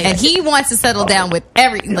 anymore. And he wants to settle down with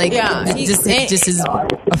just his a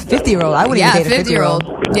 50-year-old. I wouldn't even date a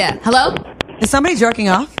 50-year-old. Yeah. Hello? Is somebody jerking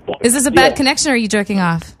off? Is this a bad connection or are you jerking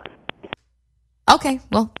off? Okay,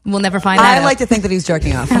 well, we'll never find out. I like to think that he's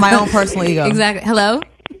jerking off for my own personal ego. Exactly. Hello?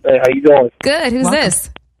 Hey, how you doing? Good. Who's this?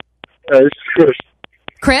 This is Chris.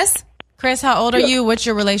 Chris? Chris, how old are you? What's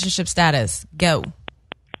your relationship status? Go.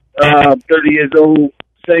 30 years old,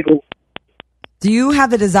 single. Do you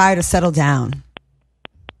have the desire to settle down?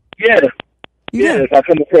 Yeah. If I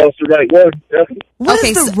come across the right one, definitely. What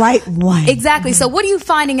is the right one? Exactly. So what are you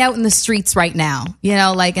finding out in the streets right now?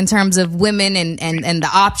 Like in terms of women and the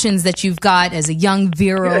options that you've got as a young,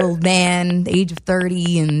 virile man, the age of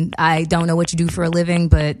 30, and I don't know what you do for a living,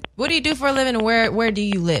 but... What do you do for a living and where do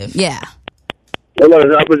you live? Yeah. Well,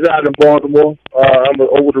 I reside in Baltimore. I'm an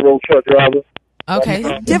over-the-road truck driver. Okay. Do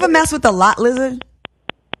you ever mess with the lot lizard?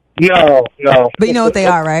 No. But you know what they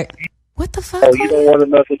are, right? What the fuck? Oh, you don't want to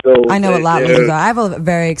mess with those. I know what lot lizards are. I have a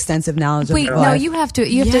very extensive knowledge of Wait, life. no, you have to.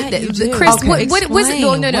 You have you to. do. Chris, Okay. what was it? No.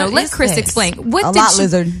 What Let is Chris this? explain. What A did lot she,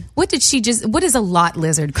 lizard. What did she just? What is a lot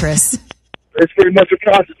lizard, Chris? It's pretty much a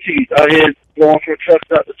prostitute out here going from truck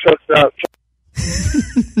stop to truck stop.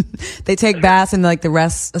 They take baths in like the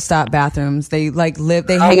rest stop bathrooms. They like live.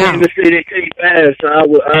 They I hang wouldn't out. even say they take baths.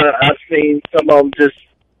 I've seen some of them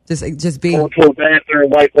Just be. go to a bathroom,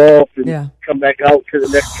 wipe off, and Yeah. come back out to the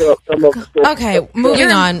next truck. Some of them Okay,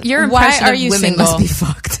 moving on. Your Why impression are of you women single? must be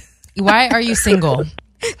fucked. Why are you single?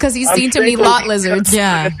 Because you I'm seem to me single lot because- lizards.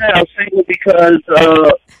 Yeah. Like I said, I'm single because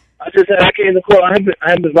I came to court. I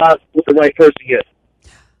haven't vibed with the right person yet.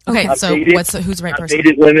 Okay, I've so dated- who's the right I've person?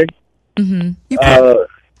 dated women. Mm-hmm.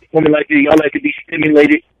 Women like y'all like to be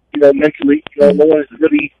stimulated, mentally. No one's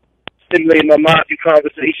really stimulating my mind through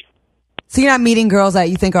conversation. So you're not meeting girls that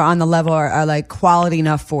you think are on the level or are like quality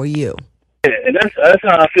enough for you. Yeah, and that's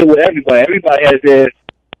how I feel with everybody. Everybody has their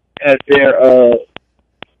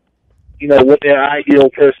what their ideal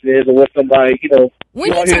person is, or what somebody We you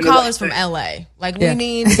need don't some hear the callers right from thing. LA. Like Yeah. we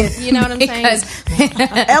need, you know what I'm saying?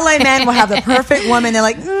 LA men will have the perfect woman. They're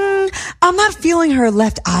like, I'm not feeling her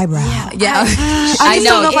left eyebrow. Yeah, I just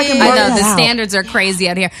don't know if I can work that The out. standards are crazy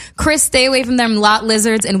out here. Chris, stay away from them lot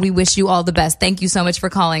lizards, and we wish you all the best. Thank you so much for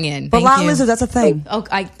calling in. But lot lizards, that's a thing. Oh,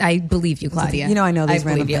 I believe you, Claudia. You know I know these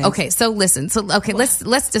random believe you. things. Okay, so listen.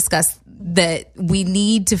 Let's discuss that we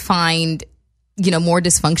need to find more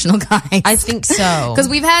dysfunctional guys. I think so. Because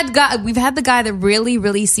we've had the guy that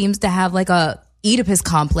really seems to have like a Oedipus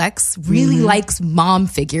complex. Really likes mom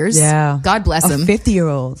figures. Yeah. God bless him. A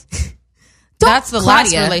 50-year-old. That's the last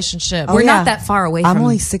Claudia. relationship. We're not that far away I'm from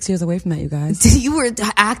only 6 years away from that, you guys. You were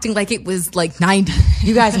acting like it was like 90.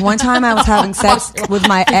 You guys, one time I was having sex with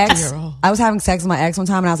my ex. I was having sex with my ex one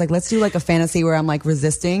time, and I was like, let's do like a fantasy where I'm like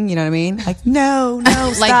resisting. You know what I mean? Like, no,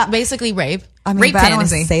 like stop. basically rape. I mean, rape but I don't want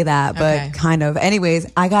to fantasy. say that, but Okay. kind of.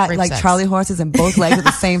 Anyways, I got Rape like sex. Charlie horses in both legs at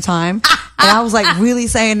the same time, and I was like really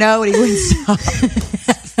saying no, and he wouldn't stop.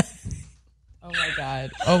 Oh my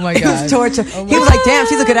god. Oh my It was torture. He was like, "Damn,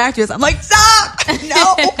 she's a good actress." I'm like, "Stop!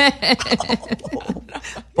 No!"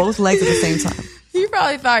 Both legs at the same time. You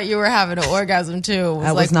probably thought you were having an orgasm too. It was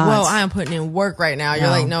I like, was not. whoa, I am putting in work right now. You're No.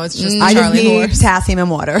 like, no, it's just I just Charlie need horse. potassium and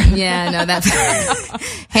water. Yeah, no, that's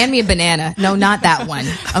hand me a banana. No, not that one.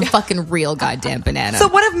 A fucking real goddamn banana. So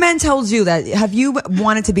what if men told you that? Have you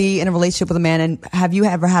wanted to be in a relationship with a man, and have you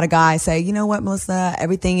ever had a guy say, you know what, Melyssa,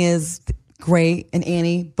 everything is great and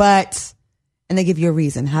Annie, but, and they give you a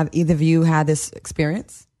reason. Have either of you had this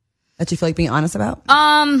experience that you feel like being honest about?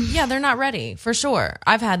 Yeah, they're not ready for sure.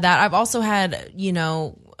 I've had that. I've also had,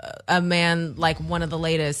 a man like one of the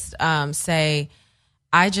latest say,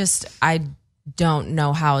 I don't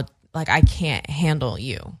know how, like, I can't handle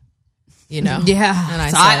you. Yeah. And I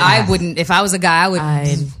So said, I wouldn't, if I was a guy, I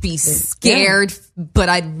would be scared, but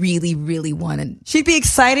I'd really want to. She'd be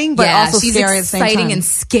exciting, but also she's scary at the same exciting time. and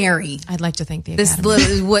scary. I'd like to think the This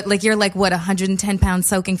Academy. little, you're like, 110 pounds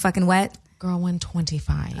soaking fucking wet? Girl,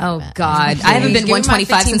 125. Oh, God. I haven't been Give me my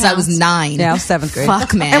 125 since I was 15 9. Yeah, I was 7th grade.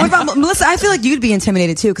 Fuck, man. And what about Melyssa? I feel like you'd be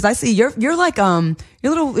intimidated too, because I see you're like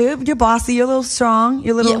you're bossy, you're a little strong,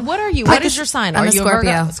 you're a little. Yeah, what are you? What is your sign? I'm Are a you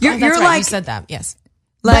Scorpio. A Virgo? You're That's right. You like- said that. Yes.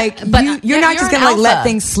 like but you're Yeah, not just an gonna like let alpha.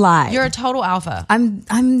 things slide. You're a total alpha. I'm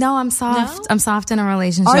soft. No? I'm soft in a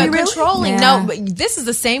relationship. Are you really? Controlling. Yeah. No, but this is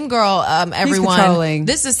the same girl, everyone. controlling.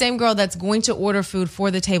 This is the same girl that's going to order food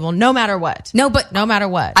for the table no matter what. No, but no matter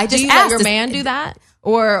what. I just do you let asked your if- man do that?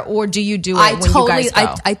 Or do you do it I when totally, you guys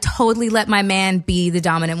go? I totally let my man be the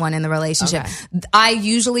dominant one in the relationship. Okay. I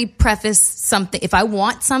usually preface something. If I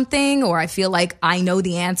want something or I feel like I know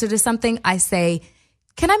the answer to something, I say,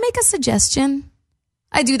 can I make a suggestion?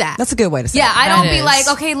 I do that. That's a good way to say. Yeah, it. I That don't be is. like,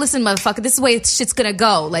 okay, listen, motherfucker, this is the way shit's gonna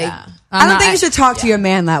go. Like, Yeah. I don't think you should talk to your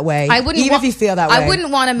man that way. I wouldn't even if you feel that way. I wouldn't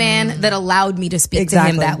want a man that allowed me to speak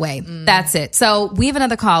Exactly. to him that way. That's it. So we have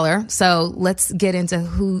another caller. So let's get into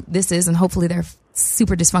who this is, and hopefully they're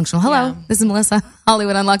super dysfunctional. Hello, Yeah. this is Melyssa,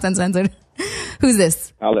 Hollywood Unlocked Uncensored. Who's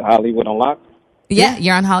this? Hollywood Unlocked. Yeah,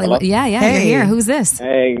 you're on Hollywood. Hello? Yeah, Hey. you're here. Who's this?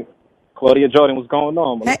 Hey, Claudia Jordan, what's going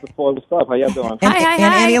on? Hey. Melyssa Ford, what's up? How y'all doing? And- Hi,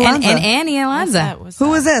 and Annie and Alonzo. Annie Alonzo.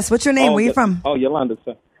 Who is this? What's your name? Oh, Where you yeah. from? Oh, Yolanda.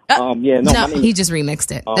 Sir. No, my name he is just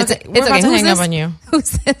remixed it. Okay, It's we're about to Who's hang up this? on you. Who's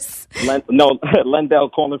this? Lendell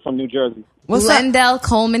calling from New Jersey. What's up? Lendell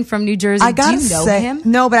Coleman from New Jersey. I gotta Do you know say, him?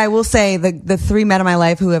 no, but I will say the 3 men in my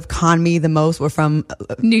life who have conned me the most were from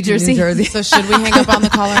New Jersey. New Jersey. So should we hang up on the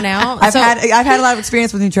caller now? I've had a lot of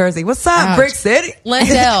experience with New Jersey. What's up, Ouch. Brick City?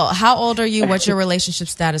 Lindell, how old are you? What's your relationship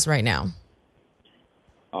status right now?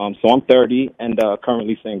 So I'm 30 and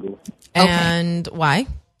currently single. And why?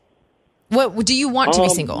 What do you want to be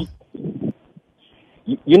single?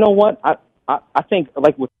 You know what? I think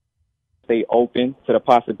like with stay open to the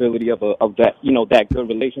possibility of that, that good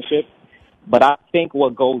relationship. But I think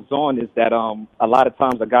what goes on is that a lot of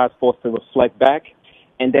times a guy's forced to reflect back,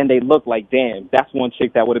 and then they look like, damn, that's one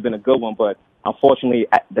chick that would have been a good one, but unfortunately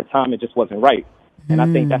at the time it just wasn't right. And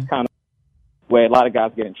I think that's kind of where a lot of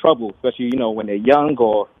guys get in trouble, especially when they're young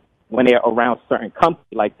or when they're around certain companies,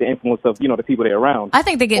 like the influence of the people they're around. I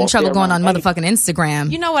think they get in trouble going on motherfucking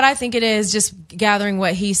Instagram. You know what I think it is? Just gathering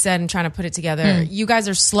what he said and trying to put it together. You guys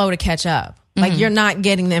are slow to catch up. Like, you're not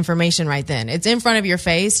getting the information right then. It's in front of your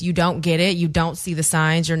face. You don't get it. You don't see the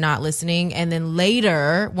signs. You're not listening. And then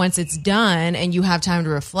later, once it's done and you have time to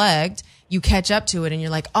reflect, you catch up to it and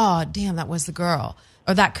you're like, oh, damn, that was the girl.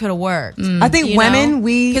 Or that could have worked. I think women,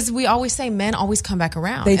 because we always say men always come back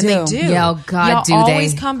around. They do. And they do. Yeah, oh God, Y'all do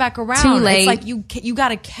always they? come back around. Too late. It's like you got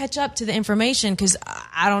to catch up to the information because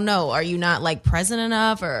I don't know. Are you not like present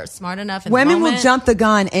enough or smart enough? In women the will moment? jump the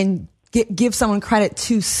gun and give someone credit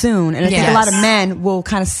too soon. And I think a lot of men will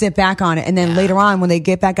kind of sit back on it. And then later on, when they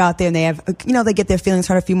get back out there and they have, they get their feelings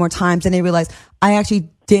hurt a few more times and they realize, I actually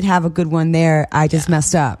did have a good one there. I just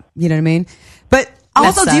messed up. You know what I mean? But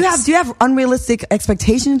also, do you have unrealistic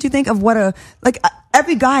expectations, do you think, of what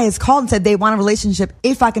every guy has called and said they want a relationship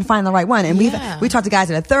if I can find the right one. And we talked to guys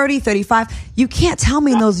that are 30, 35. You can't tell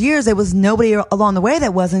me in those years there was nobody along the way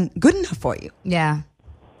that wasn't good enough for you. Yeah.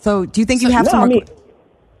 So do you think you have some...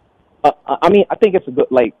 I think it's a good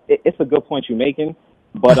it's a good point you're making,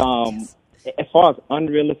 but as far as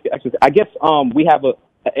unrealistic expectations, I guess we have an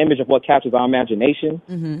image of what captures our imagination.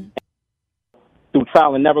 Through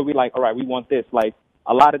trial and error, we like, all right, we want this. Like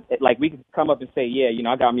a lot of we can come up and say, yeah,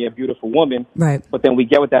 I got me a beautiful woman, right? But then we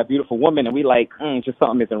get with that beautiful woman and we like, just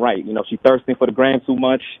something isn't right. She's thirsting for the gram too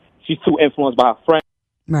much. She's too influenced by her friends,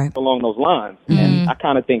 right? Along those lines, and I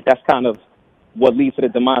kind of think that's kind of what leads to the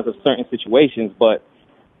demise of certain situations, but.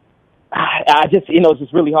 I just, it's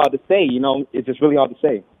just really hard to say, it's just really hard to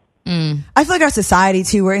say. I feel like our society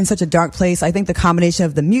too, we're in such a dark place. I think the combination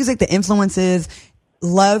of the music, the influences,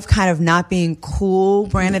 love kind of not being cool,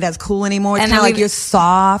 branded as cool anymore. It's kind of like you're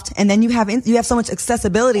soft. And then you have so much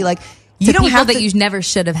accessibility. Like, you don't people have that you never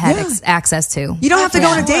should have had access to. You don't have to go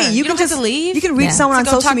on a date. You can just leave. You can reach someone on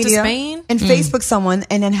social media and Facebook someone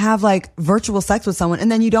and then have like virtual sex with someone.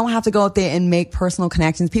 And then you don't have to go out there and make personal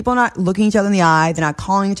connections. People are not looking each other in the eye. They're not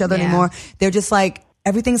calling each other anymore. They're just like,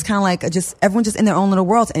 everything's kind of like everyone's just in their own little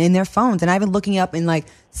worlds and in their phones. And not even looking up and like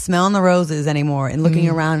smelling the roses anymore and looking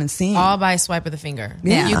around and seeing. All by a swipe of the finger.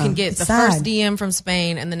 Yeah. You can get the sad. first DM from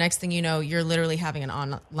Spain and the next thing you know, you're literally having an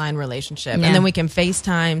online relationship. And then we can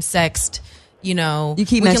FaceTime, sext. You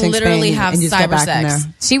keep we can literally Spain have and you just get cyber back from sex.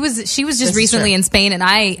 there. She was just recently in Spain, and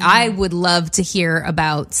I would love to hear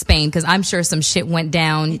about Spain because I'm sure some shit went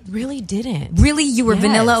down. It really didn't. Really, you were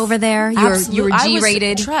vanilla over there. You were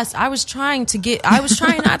G-rated. I was trying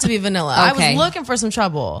not to be vanilla. I was looking for some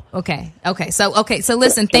trouble. Okay. So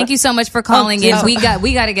listen. Thank you so much for calling in. We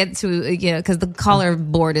got to get to because the caller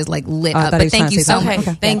board is like lit up. But thank you so much.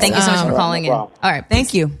 Thank you so much for calling in. All right.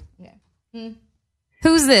 Thank you.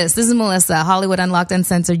 Who's this? This is Melyssa, Hollywood Unlocked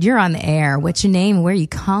Uncensored. You're on the air. What's your name? Where are you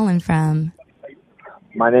calling from?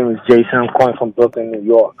 My name is Jason. I'm calling from Brooklyn, New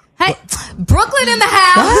York. Hey, Brooklyn in the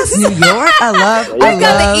house. New York? I love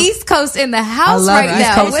the East Coast in the house right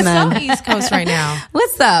now. What's up, East Coast right now?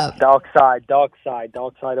 What's up? Dark side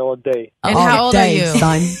all day. And how old are you?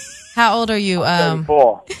 Son. How old are you?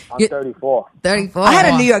 34. I'm 34. 34. I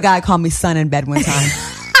had a New York guy call me son in bed one time.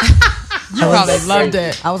 You probably loved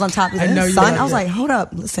it. I was on top of his son. I was like, hold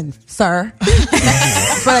up, listen, sir.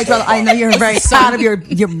 I know you're very proud of your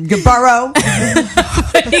borough.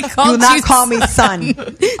 He called Do not call me son.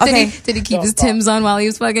 Okay. Did he keep his Timbs on while he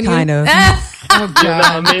was fucking you? Kind of. Oh, God. You know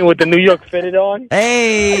what I mean? With the New York fitted on.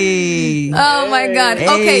 Hey. Oh my God.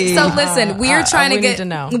 Okay, so listen, we are trying to get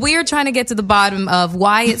to the bottom of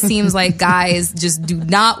why it seems like guys just do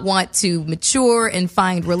not want to mature and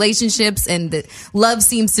find relationships, and that love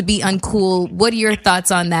seems to be uncool. What are your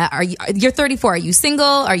thoughts on that? You're 34. Are you single?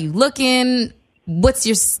 Are you looking? What's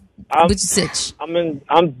your sitch?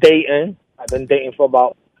 I'm dating. I've been dating for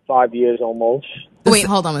about 5 years almost. Wait,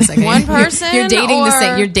 hold on a second. One person? You're dating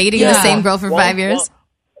the same girl for 5 years?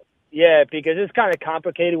 Yeah, because it's kind of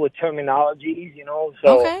complicated with terminologies,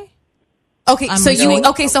 so.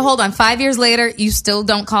 Okay, so hold on. 5 years later, you still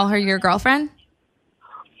don't call her your girlfriend?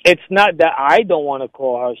 It's not that I don't want to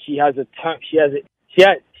call her. She has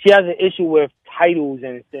an issue with titles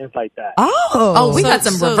and things like that. Oh, we got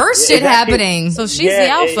some reverse shit happening. So she's the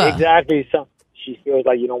alpha. Exactly. So she feels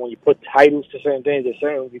like, when you put titles to certain things, there's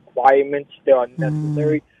certain requirements that are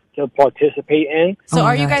necessary to participate in. So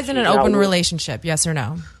are you guys in an open relationship? Yes or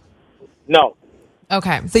no? No.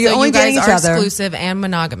 Okay. So you're only you guys dating each are other. exclusive and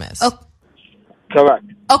monogamous. Oh. Correct.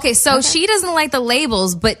 Okay, so she doesn't like the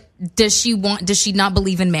labels, but does she not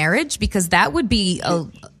believe in marriage? Because that would be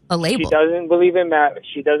a label. She doesn't believe in marriage.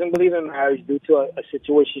 She doesn't believe in marriage due to a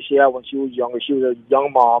situation she had when she was younger. She was a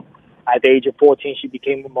young mom. At the age of 14, she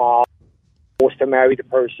became a mom, forced to marry the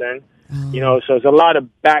person. You know, so there's a lot of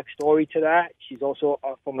backstory to that. She's also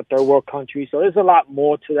from a third world country, so there's a lot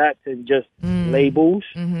more to that than just labels,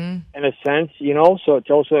 in a sense. You know, so it's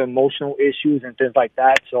also emotional issues and things like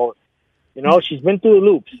that. So, you know, she's been through the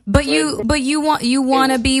loops. But you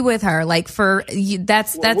want to be with her, like for you,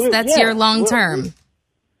 that's your long term.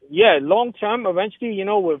 Yeah, long term. Eventually, you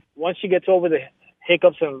know, once she gets over the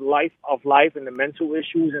hiccups in life and the mental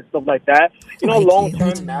issues and stuff like that, you know, long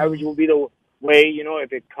term marriage will be the way. You know,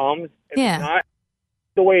 if it comes, if it's not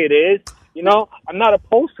the way it is. You know, I'm not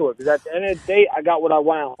opposed to it because at the end of the day, I got what I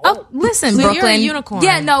want. Oh, listen, so Brooklyn. You're a unicorn.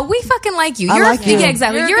 Yeah, no, we fucking like you. I like you. Yeah,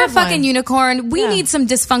 exactly. You're a fucking one. unicorn. We need some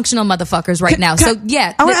dysfunctional motherfuckers right now. So,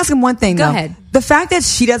 yeah. I want to ask him one thing, Go though. ahead. The fact that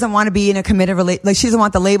she doesn't want to be in a committed relationship, like she doesn't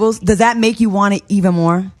want the labels, does that make you want it even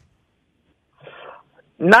more?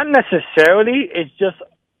 Not necessarily. It's just,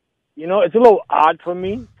 you know, it's a little odd for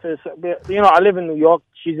me. You know, I live in New York.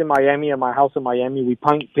 She's in Miami, at my house in Miami. We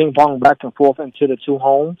ping pong back and forth into the two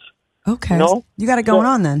homes. Okay. You know? You got it going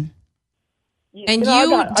on then. And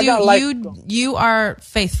you are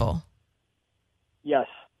faithful. Yes,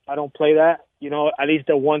 I don't play that. You know, at least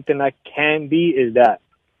the one thing I can be is that.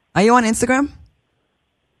 Are you on Instagram?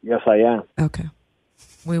 Yes, I am. Okay.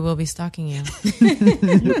 We will be stalking you.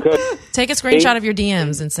 You could. Take a screenshot of your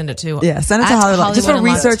DMs and send it to Yeah, send it to Hollywood. Just for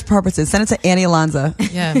research purposes. Send it to Annie Alonzo.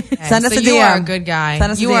 Yeah. Send us a you DM. are a good guy.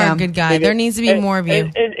 Send us a you are a DM. good guy. There needs to be more of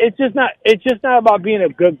you. It's just not about being a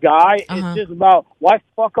good guy. It's just about why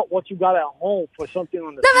fuck up what you got at home for something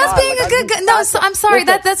on the No, side. that's being a good guy. No, so I'm sorry.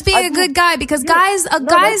 That's being a good guy because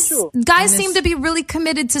guys seem to be really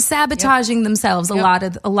committed to sabotaging themselves a lot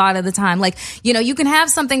of the time. Like, you know, you can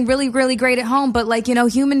have something really, really great at home, but like, you know,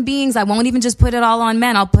 human beings, I won't even just put it all on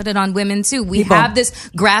men. I'll put it on women too. We have this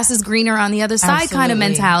grass is greener on the other side kind of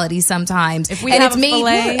mentality sometimes. If we have a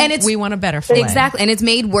fillet, we want a better fillet. Exactly. And it's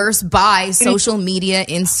made worse by social media,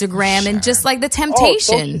 Instagram, and just like the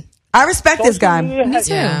temptation. I respect this guy. Me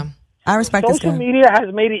too. Yeah. I respect this guy. Social media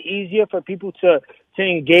has made it easier for people to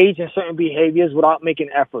engage in certain behaviors without making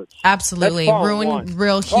efforts. Absolutely. That's Ruin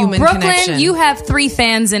real human Brooklyn, connection. you have 3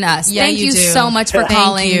 fans in us. Yeah, Thank you you do. so much for Thank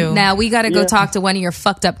calling. you. Now we got to go talk to one of your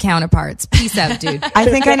fucked up counterparts. Peace out, dude. I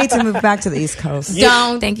think I need to move back to the East Coast.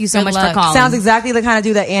 Don't. Thank you so Good much luck. for calling. Sounds exactly the kind of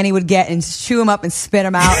dude that Annie would get and chew him up and spit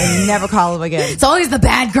him out and never call him again. It's always the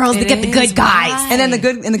bad girls that get the good guys. And then the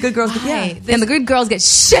good girls get, And the good girls get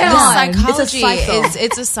shit on. Psychology It's a cycle.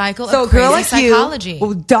 it's a cycle So a of girl crazy like psychology. you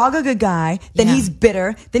will dog a good guy, then Yeah. he's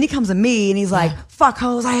bitter, then he comes to me and he's like, fuck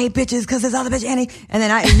hoes, I hate bitches because this other bitch Annie, and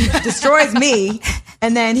then he destroys me,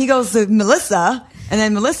 and then he goes to Melyssa, and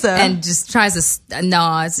then Melyssa And just tries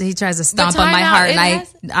to he tries to stomp on time my out, heart,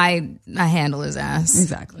 it and I handle his ass.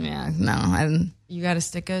 Exactly. Yeah. No. I'm. You got to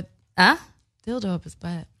stick a Huh? dildo up his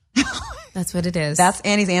butt. That's what it is. That's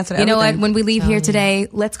Annie's answer to You know what? everything. When we leave here today,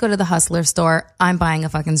 let's go to the Hustler store. I'm buying a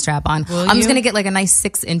fucking strap on. I'm just you? gonna get like a nice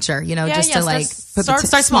 6-incher, you know, just to like start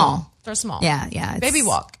small. Start small. Yeah. It's- Baby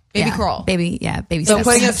walk. Baby yeah, crawl. Baby So steps.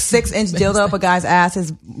 putting a 6-inch dildo up a guy's ass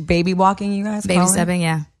is baby walking, you guys? Baby calling? stepping,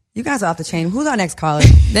 yeah. You guys are off the chain. Who's our next caller?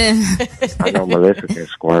 I know Melyssa can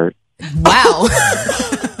squirt. Wow.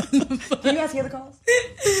 Can you guys hear the calls?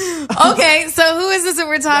 Okay, so who is this that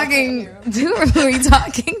we're talking? Who are we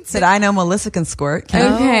talking to? Said I know Melyssa can squirt.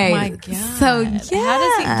 Can Okay. Oh my god. So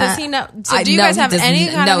yeah. How does he know? So I do you know guys he have does any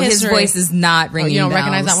kind no, of history? his voice is not ringing. you don't bells.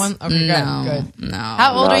 recognize that one? Okay, no, good. No.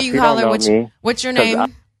 How old No, are she you, don't caller? know me. What's your 'Cause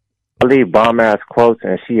name? I leave bomb ass quotes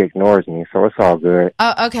and she ignores me, so it's all good.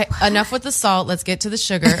 Okay, enough with the salt. Let's get to the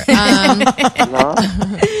sugar. No?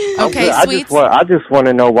 Okay, sweets. I just want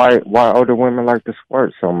to know why older women like to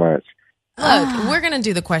squirt so much. Look, we're gonna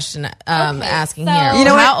do the question asking so- here. You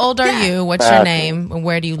know How what? old are you? What's your name? And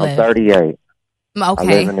where do you I'm live? 38. I Okay.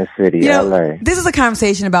 live in the city, You know, LA. this is a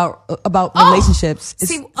conversation about relationships. It's-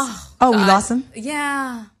 See, we lost him?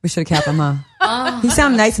 yeah. We should have kept him, huh? He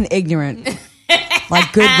sounded nice and ignorant.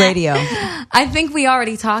 Like good radio. I think we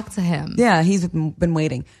already talked to him. Yeah, he's been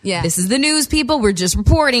waiting. Yeah. This is the news, people. We're just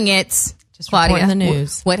reporting it. Just Claudia, reporting the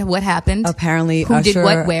news. What happened? Apparently, Who did Usher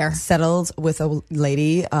what where? settled with a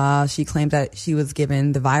lady. She claimed that she was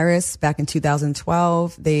given the virus back in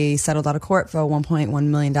 2012. They settled out of court for $1.1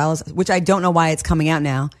 million, which I don't know why it's coming out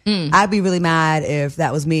now. I'd be really mad if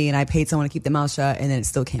that was me and I paid someone to keep their mouth shut and then it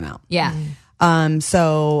still came out. Yeah.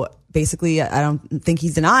 So basically, I don't think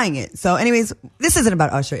he's denying it. So anyways, this isn't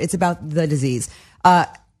about Usher. It's about the disease. I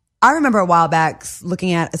remember a while back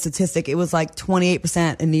looking at a statistic. It was like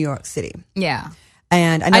 28% in New York City. Yeah.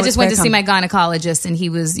 And I just went to see my gynecologist, and he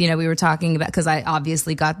was, we were talking about, because I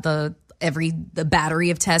obviously got the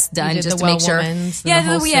battery of tests done just to make sure.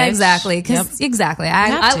 Exactly. Exactly.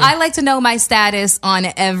 I like to know my status on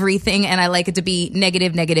everything, and I like it to be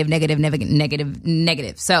negative.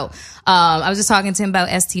 So, I was just talking to him about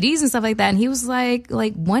STDs and stuff like that, and he was like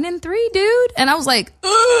 1 in 3, dude. And I was like,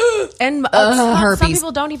 and herpes. Some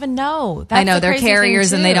people don't even know. I know they're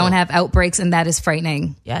carriers and they don't have outbreaks, and that is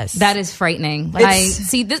frightening. Yes. That is frightening.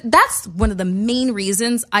 That's one of the main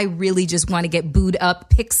reasons I really just want to get booed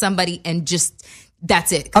up, pick somebody, and just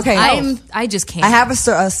that's it. Okay, I just can't. I have a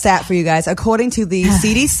stat for you guys. According to the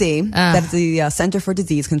CDC, that's the Center for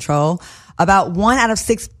Disease Control, about 1 out of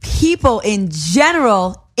 6 people in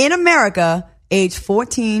general in America, age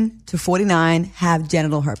 14 to 49, have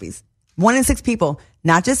genital herpes. 1 in 6 people,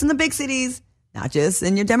 not just in the big cities, not just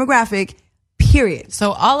in your demographic. Period.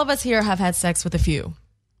 So all of us here have had sex with a few.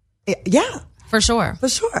 Yeah, for sure.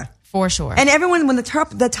 For sure. And everyone, when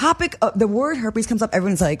the topic of the word herpes comes up,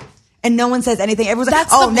 everyone's like, and no one says anything. Everyone's like,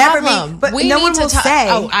 oh, never me. But no one will say,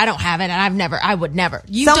 oh, I don't have it, and I would never.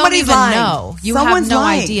 You Somebody's don't even lying. know. You Someone's have no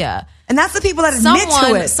lying. idea. And that's the people that admit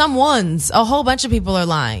to it. A whole bunch of people are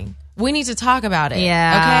lying. We need to talk about it.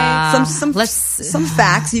 Yeah. Okay. Some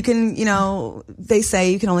facts. You can, they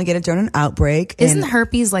say you can only get it during an outbreak. Isn't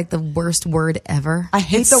herpes like the worst word ever? I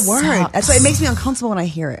hate the word. Sucks. That's why it makes me uncomfortable when I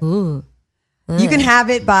hear it. Ooh. You can have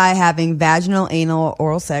it by having vaginal, anal, or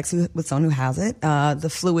oral sex with someone who has it. The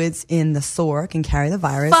fluids in the sore can carry the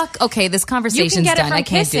virus. Okay, this conversation's you can get done. It from I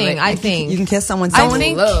can't kissing, do it. I think. You can kiss someone.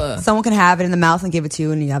 Someone can have it in the mouth and give it to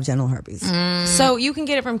you, and you have genital herpes. So you can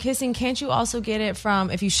get it from kissing. Can't you also get it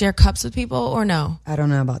from if you share cups with people, or no? I don't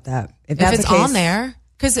know about that. If it's the case, on there,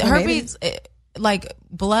 because herpes, like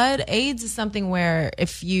blood, AIDS is something where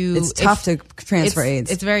it's tough to transfer AIDS.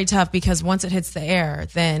 It's very tough because once it hits the air,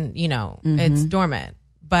 then it's dormant.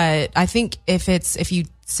 But I think if you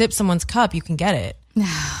sip someone's cup, you can get it.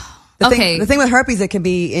 The thing with herpes, it can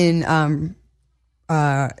be in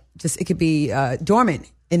it could be dormant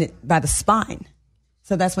in it by the spine.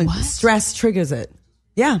 So that's when stress triggers it.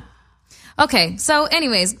 Yeah. Okay, so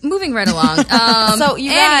anyways, moving right along. So you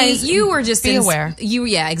guys, Annie, you were just be aware.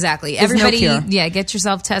 Exactly. There's Everybody, no cure. Get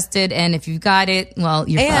yourself tested, and if you've got it, well,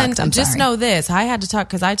 you're fucked. I'm just sorry. know this: I had to talk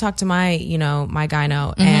because I talked to my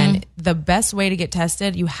gyno, and the best way to get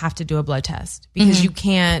tested, you have to do a blood test because you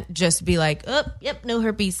can't just be like, oh, yep, no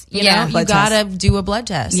herpes. You gotta do a blood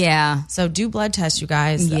test. Yeah. So do blood tests, you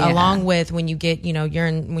guys, along with when you get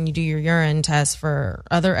urine, when you do your urine test for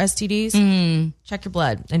other STDs. Check your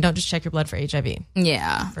blood, and don't just check your blood for HIV.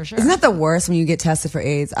 Yeah, for sure. Isn't that the worst when you get tested for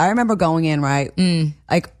AIDS? I remember going in, right?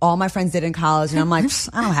 Like all my friends did in college, and I'm like,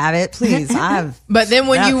 I don't have it. Please, I have. But then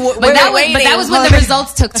when that was when the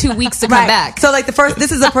results took 2 weeks to come back. So like the first,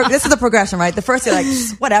 this is the progression, right? The first you're like,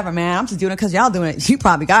 whatever, man. I'm just doing it because y'all doing it. You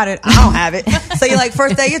probably got it. I don't have it. So you're like,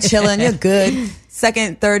 first day you're chilling, you're good.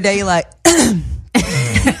 Second, third day you're like.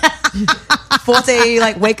 Fourth day,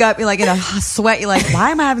 you wake up, you're in a sweat. You're like,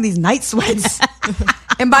 why am I having these night sweats?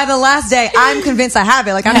 And by the last day, I'm convinced I have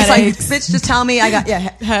it. I'm headaches. just bitch, just tell me I got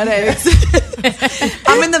headaches.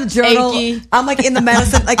 I'm in the journal. Achy. I'm in the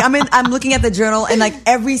medicine. I'm looking at the journal, and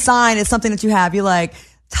every sign is something that you have. You're like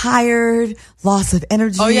tired, loss of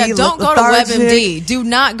energy. Oh yeah, don't go to WebMD. Do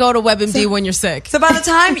not go to WebMD when you're sick. So by the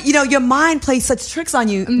time your mind plays such tricks on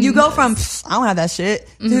you, you go from I don't have that shit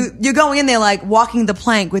to you're going in there walking the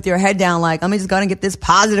plank with your head down, let me just go and get this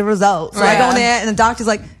positive result. So I go in there, and the doctor's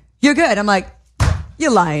like, "You're good." I'm like,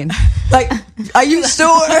 "You're lying." Are you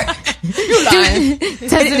sure? You're lying.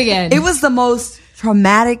 Test it again. It was the most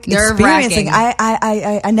traumatic experiencing.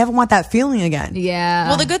 I never want that feeling again. Yeah.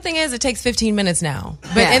 Well, the good thing is it takes 15 minutes now.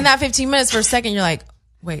 But in that 15 minutes, for a second, you're like,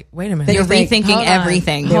 wait a minute. You're rethinking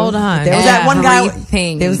everything. Hold on. There was that one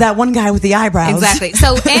guy. There was that one guy with the eyebrows. Exactly.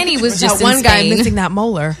 So Annie was just that one in guy Spain. missing that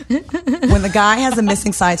molar. When the guy has a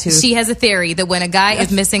missing side tooth, she has a theory that when a guy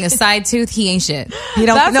is missing a side tooth, he ain't shit. He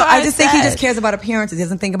don't. That's No, what I I just think he said. just cares about appearances. He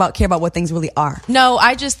doesn't care about what things really are. No,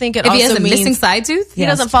 I just think it If also he has a means missing side tooth, he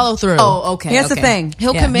doesn't follow through. Oh, okay. Here's the thing.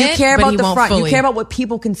 He'll commit, You care but about he the won't front. fully. You care about what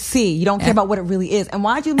people can see. You don't care about what it really is. And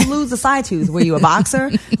why'd you lose a side tooth? Were you a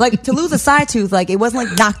boxer? To lose a side tooth, it wasn't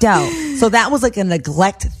knocked out. So that was like a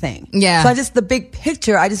neglect thing. Yeah. So the big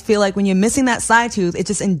picture, I just feel like when you're missing that side tooth, it's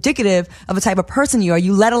just indicative of a type of person you are.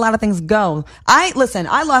 You let a lot of things go. I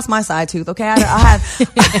lost my side tooth, okay? I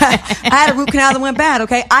had a root canal that went bad,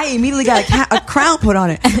 okay? I immediately got a crown put on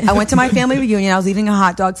it. I went to my family reunion. I was eating a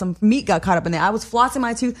hot dog. Some meat got caught up in there. I was flossing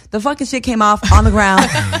my tooth. The fucking shit came off on the ground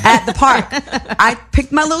at the park. I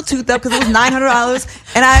picked my little tooth up because it was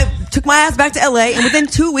 $900 and I took my ass back to LA, and within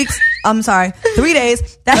 3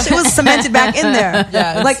 days, that shit was cemented back in there.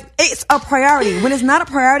 Yes. Like, it's a priority. When it's not a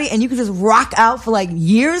priority and you can just rock out for like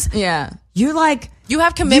years, you're like, you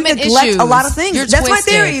have commitment you neglect issues. a lot of things. You're That's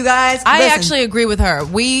twisted. my theory, you guys. I Listen. actually agree with her.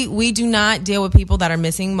 We do not deal with people that are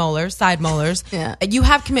missing molars, side molars. Yeah. You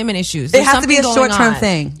have commitment issues. It has to be a short-term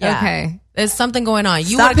thing. Yeah. Okay. There's something going on. You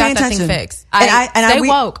Stop would have got paying that thing attention. fixed. Stay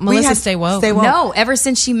woke. Melissa, stay woke. Stay woke. No, ever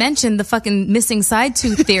since she mentioned the fucking missing side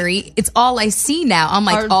tooth theory, it's all I see now. I'm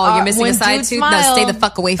like, you're missing a side tooth? Smiled. No, stay the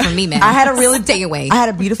fuck away from me, man. I had a really stay away. I had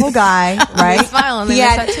a beautiful guy, right? Smile and He they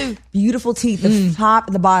had missed that tooth. beautiful teeth, the top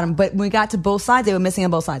and the bottom. But when we got to both sides, they were missing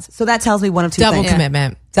on both sides. So that tells me one of two Double things.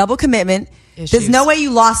 commitment. Double commitment. Issues. There's no way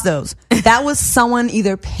you lost those. That was someone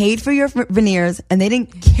either paid for your veneers and they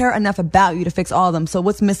didn't care enough about you to fix all of them. So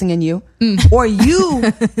what's missing in you? Or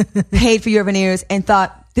you paid for your veneers and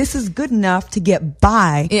thought, this is good enough to get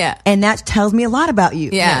by. Yeah. And that tells me a lot about you.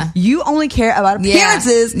 Yeah. You only care about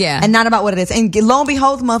appearances and not about what it is. And lo and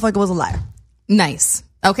behold, the motherfucker was a liar. Nice.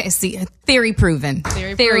 Okay, see, theory proven.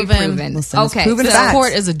 Theory proven. Listen, it's okay, proven so facts.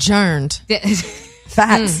 Court is adjourned.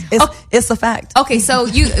 Facts. It's a fact. Okay, so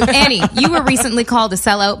Annie, you were recently called a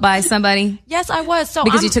sellout by somebody Yes, I was. So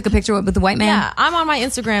because you took a picture with the white man. Yeah, I'm on my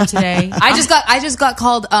Instagram today. I just got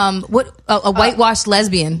called a whitewashed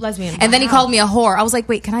lesbian. Lesbian. And then he Wow. called me a whore. I was like,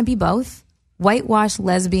 wait, can I be both? Whitewashed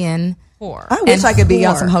lesbian. Whore. I wish And I could be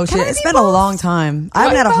on whore. some hoe Can shit. I It's be been a both? long time. I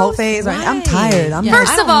haven't had a hoe phase. Right? I'm tired. Yeah.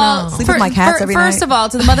 First I of don't all, know. Sleep with my cats every night. first of all,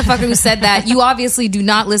 to the motherfucker who said that, you obviously do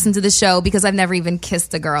not listen to the show because I've never even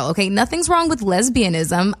kissed a girl. Okay, nothing's wrong with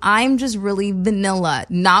lesbianism. I'm just really vanilla,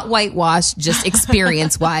 not whitewashed, just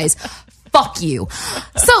experience wise. Fuck you.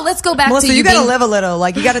 So let's go back Melissa, to you gotta being- live a little.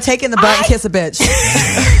 Like, you gotta take it in the butt and kiss a bitch.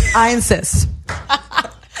 I insist.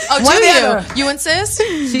 Oh, One or the do other. you? You insist?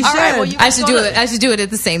 She All right, should. well, you I guys should go do to- it. I should do it at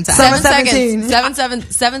the same time.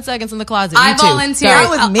 7:17. 7 seconds in the closet. I You too. volunteer. That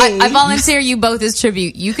was me. I volunteer you both as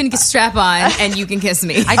tribute. You can strap on and you can kiss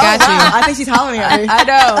me. I got you. I think she's hollering at me. I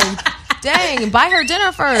know. Dang, buy her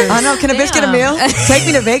dinner first. I know. Can a bitch get a Damn. meal? Take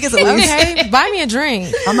me to Vegas at least. Okay, buy me a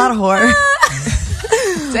drink. I'm not a whore.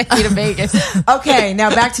 Take me to Vegas. Okay, now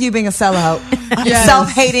back to you being a sellout. Yes.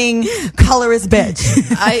 Self-hating, colorist bitch.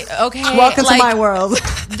 Welcome to my world.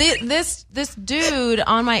 This dude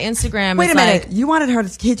on my Instagram. Wait is a minute. Like, You wanted her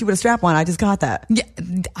to hit you with a strap on. I just got that. Yeah,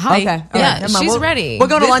 hi. Okay. All right. yeah, Never mind. she's We'll- ready. We're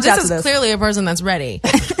going to lunch this after is this. clearly a person that's ready.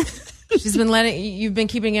 She's been you've been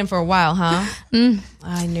keeping in for a while, huh?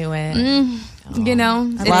 I knew it. You know,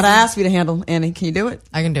 A lot of ass for you to handle, Annie. Can you do it?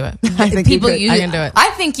 I can do it. I think people you could. use I can do it. I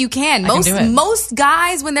think you can. can do it. Most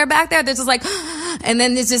guys when they're back there, they're just like, and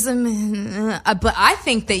then it's just. But I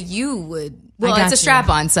think that you would. Well, got it's a you. strap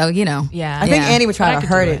on, so you know. Yeah. I think Yeah. Annie would try But I to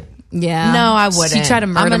could hurt do it. Yeah. No, I wouldn't. She tried to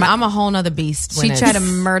murder my. I'm a whole nother beast. She tried to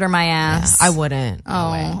murder my ass. I wouldn't.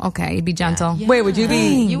 Oh, okay. You'd be gentle. Yeah. Wait, would you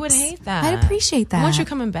be? You would hate that. I'd appreciate that. Once you're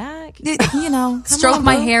coming back. You know, stroke on,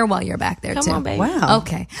 my boo. hair while you're back there Come too. on, baby. Wow.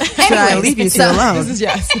 Okay. Should I leave you two alone?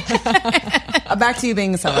 Yes. Back to you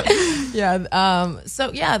being a sellout. Yeah.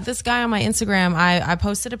 So yeah, this guy on my Instagram, I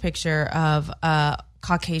posted a picture of a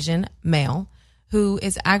Caucasian male who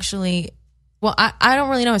is actually, well, I don't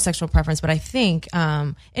really know his sexual preference, but I think,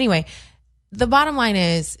 anyway, the bottom line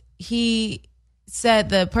is he said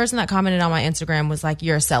the person that commented on my Instagram was like,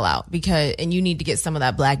 you're a sellout and you need to get some of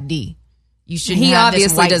that black D. You shouldn't. He have this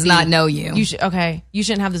obviously white does D. not know you. You should. Okay. You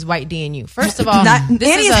shouldn't have this white D in you. First of all, Annie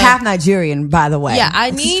this is is a- half Nigerian, by the way. yeah,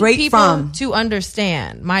 I need Straight people from. to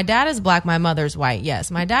understand. My dad is black, my mother's white.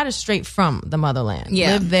 Yes, my dad is straight from the motherland.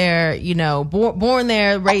 Yeah. Lived there, born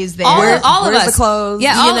there, raised there. all of where's us. the clothes?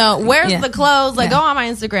 Yeah. you know, where's yeah. the clothes? Like, Yeah. go on my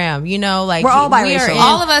Instagram. You know, like We're all we are biracial. in-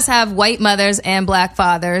 All of us have white mothers and black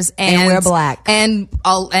fathers, and we're black. and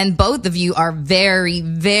both of you are very,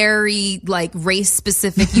 very like race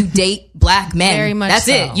specific. You date black men. Very much That's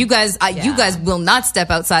so. it. You guys, you guys will not step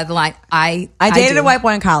outside the line. I I dated do. a white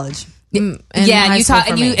boy in college. Yeah,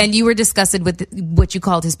 and you were disgusted with what you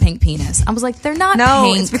called his pink penis. I was like, they're not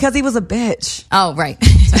pink. It's because he was a bitch. Oh, right.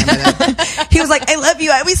 Sorry about that. He was like, I love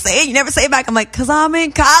you. I always say it. You never say it back. I'm like, because I'm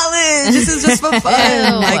in college. This is just for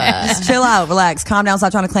fun. Like, just chill out, relax, calm down,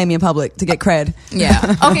 stop trying to claim me in public to get cred.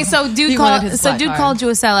 Yeah. Okay, so dude called you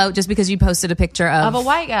a sellout just because you posted a picture of a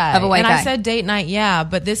white guy. And I said date night, yeah,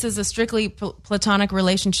 but this is a strictly platonic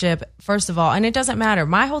relationship, first of all, and it doesn't matter.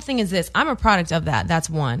 My whole thing is this. I'm a product of that. That's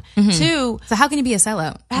one. Mm-hmm. 2, so how can you be a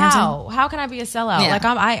sellout? How can I be a sellout? Yeah. Like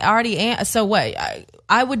I already am. So what?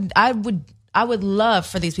 I would love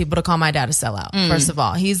for these people to call my dad a sellout. First of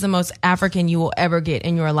all, he's the most African you will ever get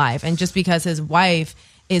in your life, and just because his wife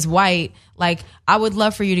is white, like I would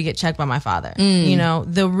love for you to get checked by my father. You know,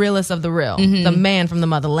 the realest of the real, the man from the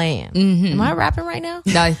motherland. Am I rapping right now?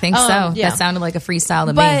 No, I think so. Yeah. That sounded like a freestyle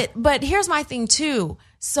to me. But here's my thing too.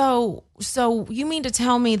 So you mean to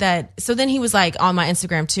tell me that? So then he was like on my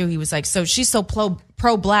Instagram too. He was like, so she's so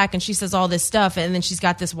pro black and she says all this stuff, and then she's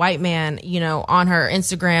got this white man, you know, on her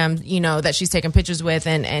Instagram, you know, that she's taking pictures with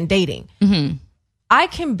and dating. I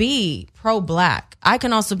can be pro black. I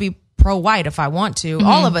can also be pro white if I want to.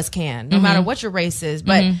 All of us can, no matter what your race is.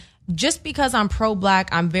 But just because I'm pro black,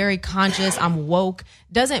 I'm very conscious, I'm woke,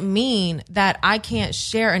 doesn't mean that I can't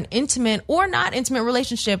share an intimate or not intimate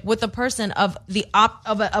relationship with a person of the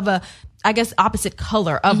I guess opposite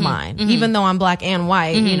color of mine, even though I'm black and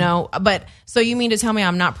white, you know. But so you mean to tell me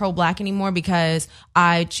I'm not pro black anymore because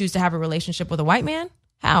I choose to have a relationship with a white man?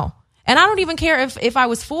 How? And I don't even care if I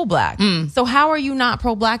was full black. So how are you not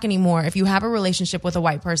pro-black anymore if you have a relationship with a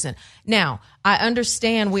white person? Now, I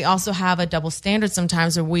understand we also have a double standard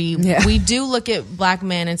sometimes where we do look at black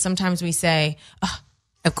men and sometimes we say,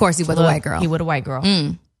 of course he was a white girl. He was a white girl.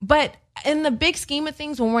 But in the big scheme of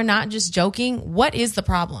things, when we're not just joking, what is the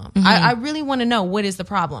problem? I really want to know, what is the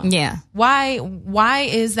problem? Yeah. Why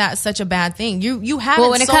is that such a bad thing? You haven't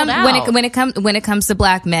when it comes to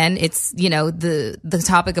black men, it's, you know, the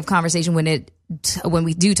topic of conversation when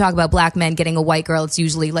we do talk about black men getting a white girl, it's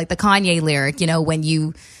usually like the Kanye lyric, you know, when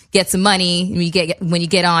you get some money, when you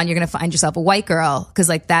get on, you're going to find yourself a white girl. Cause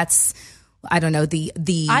like that's, I don't know,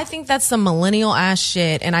 I think that's some millennial ass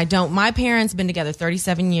shit. And my parents been together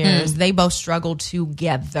 37 years. They both struggled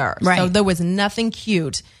together. Right. So there was nothing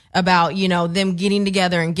cute about, you know, them getting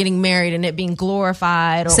together and getting married and it being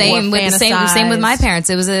glorified or same with my parents.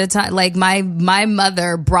 It was a time like my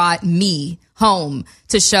mother brought me home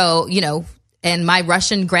to show, you know, and my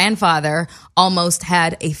Russian grandfather almost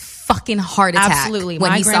had a fucking heart attack. Absolutely.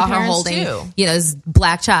 When he saw her holding, you know, his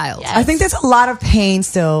black child. Yes. I think there's a lot of pain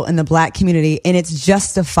still in the black community, and it's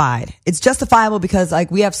justified. It's justifiable because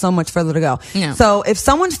like we have so much further to go. Yeah. So if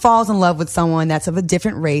someone falls in love with someone that's of a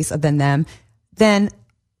different race than them, then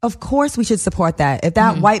of course we should support that. If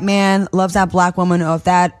that white man loves that black woman, or if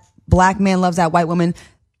that black man loves that white woman,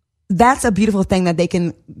 that's a beautiful thing that they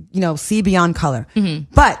can, you know, see beyond color.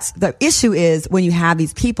 But the issue is when you have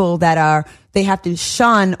these people that they have to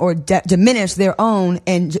shun or diminish their own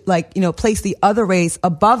and like, you know, place the other race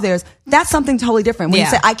above theirs. That's something totally different. When you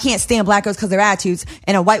say, I can't stand black girls because their attitudes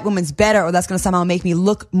and a white woman's better, or that's going to somehow make me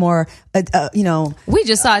look more, you know. We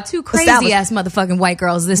just saw 2 crazy ass motherfucking white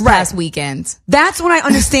girls this past weekend. That's when I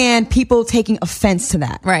understand people taking offense to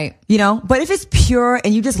that. Right. You know, but if it's pure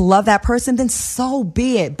and you just love that person, then so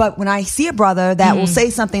be it. But when I see a brother that will say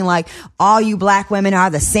something like, all you black women are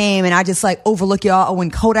the same, and I just like overlook y'all, or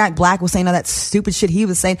when Kodak Black was saying all that stupid shit he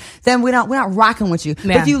was saying, then we're not rocking with you.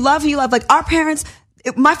 Yeah. But if you love who you love, like our parents,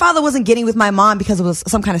 my father wasn't getting with my mom because it was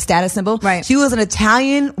some kind of status symbol. Right. She was an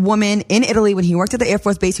Italian woman in Italy when he worked at the Air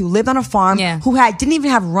Force Base, who lived on a farm, who didn't even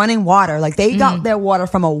have running water. Like they got their water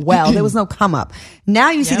from a well. There was no come up. Now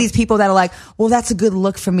you see these people that are like, well, that's a good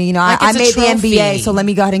look for me. You know, like I made the NBA, so let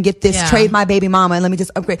me go ahead and get this, trade my baby mama, and let me just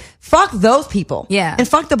upgrade. Fuck those people. Yeah. And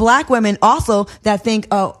fuck the black women also that think,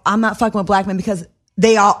 oh, I'm not fucking with black men because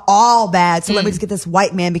they are all bad, so let me just get this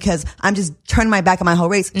white man because I'm just turning my back on my whole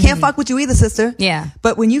race. Can't fuck with you either, sister. Yeah.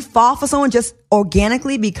 But when you fall for someone just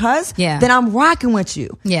organically because, then I'm rocking with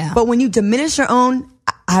you. Yeah. But when you diminish your own,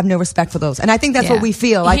 I have no respect for those. And I think that's what we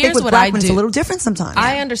feel. I think with black men it's a little different sometimes.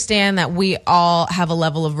 I understand that we all have a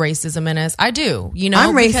level of racism in us. I do. You know,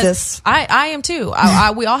 I'm racist. I am too.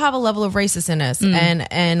 We all have a level of racism in us,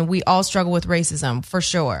 and we all struggle with racism for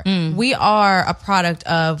sure. We are a product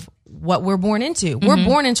of what we're born into. We're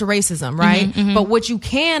born into racism, right? But what you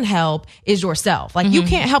can help is yourself. Like you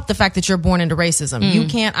can't help the fact that you're born into racism. You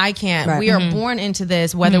can't, I can't. Right. We are born into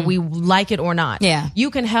this, whether we like it or not. Yeah. You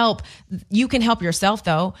can help yourself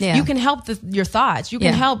though. Yeah. You can help your thoughts. You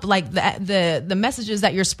can help like the messages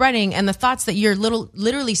that you're spreading and the thoughts that you're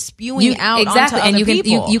literally spewing out onto other and you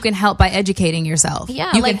people. can you can help by educating yourself.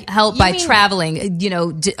 Yeah, you like, can help you by mean- traveling,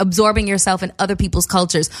 absorbing yourself in other people's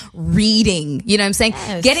cultures, reading, you know what I'm saying?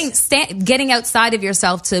 Yes. Getting outside of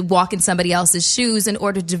yourself to walk in somebody else's shoes in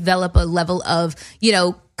order to develop a level of,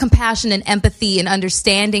 compassion and empathy and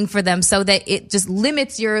understanding for them so that it just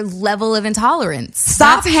limits your level of intolerance.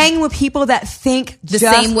 Stop hanging with people that think The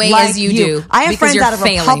just same way like as you do, I have because friends you're that are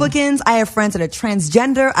failing. Republicans. I have friends that are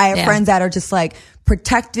transgender. I have friends that are just like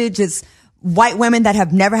protected, just white women that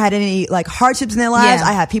have never had any like hardships in their lives. Yeah.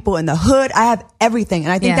 I have people in the hood. I have everything.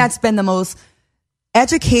 And I think that's been the most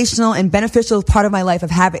educational and beneficial part of my life of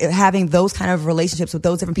having those kind of relationships with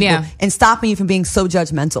those different people and stopping you from being so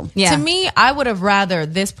judgmental. Yeah. To me, I would have rather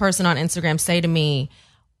this person on Instagram say to me,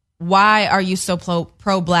 why are you so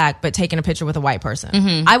pro-black but taking a picture with a white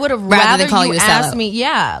person? I would have rather than call you a ask sellout. me,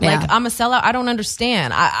 like I'm a sellout. I don't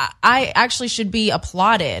understand. I actually should be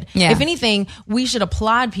applauded. Yeah. If anything, we should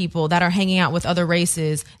applaud people that are hanging out with other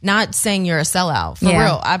races, not saying you're a sellout. For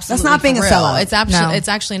real, absolutely. That's not being for a real. sellout. It's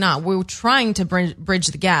actually not. We're trying to bridge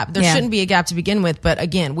the gap. There Yeah. shouldn't be a gap to begin with, but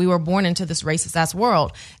again, we were born into this racist ass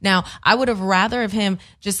world. Now, I would have rather of him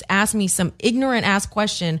just ask me some ignorant ass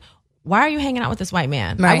question. Why are you hanging out with this white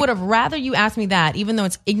man? Right. I would have rather you ask me that, even though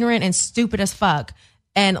it's ignorant and stupid as fuck,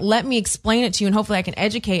 and let me explain it to you, and hopefully I can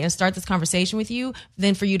educate and start this conversation with you,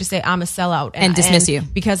 than for you to say I'm a sellout And dismiss you.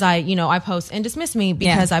 because I post, and dismiss me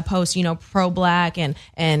because I post, pro-black and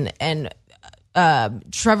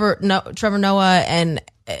Trevor Noah and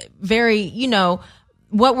very,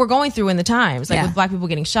 what we're going through in the times, like with black people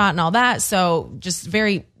getting shot and all that. So just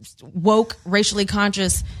very woke, racially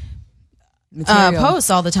conscious posts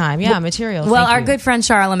all the time. Material. Well, Thank our you. good friend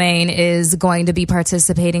Charlemagne is going to be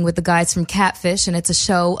participating with the guys from Catfish, and it's a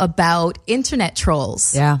show about internet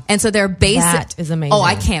trolls. Yeah. And so they're basic. That is amazing. Oh,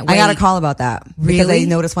 I can't wait. I got a call about that because Really? they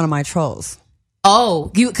noticed one of my trolls.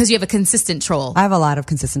 Oh, because you have a consistent troll. I have a lot of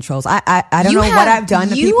consistent trolls. I don't know what I've done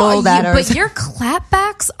to people that are. But your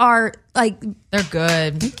clapbacks are like, They're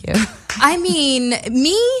good. Thank you. I mean,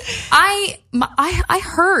 I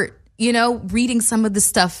hurt, reading some of the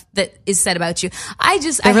stuff that is said about you.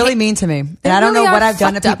 They're really mean to me. And I don't know what I've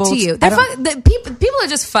done to people. you. People are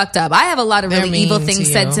just fucked up. I have a lot of They're really evil mean to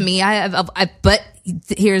things said you. to me. But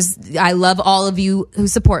I love all of you who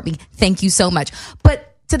support me. Thank you so much. But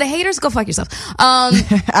to the haters, go fuck yourself.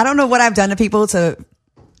 I don't know what I've done to people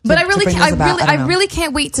But I really, bring can't, this about. I don't know. I really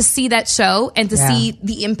can't wait to see that show and to see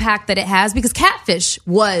the impact that it has, because Catfish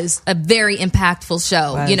was a very impactful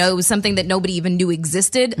show. Was. It was something that nobody even knew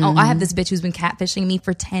existed. Oh, I have this bitch who's been catfishing me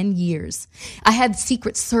for 10 years. I had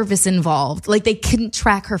Secret Service involved. Like, they couldn't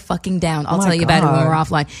track her fucking down. I'll tell you about it when we're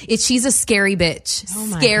offline. She's a scary bitch.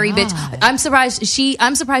 Scary bitch. I'm surprised she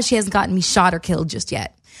hasn't gotten me shot or killed just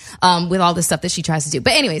yet. With all the stuff that she tries to do.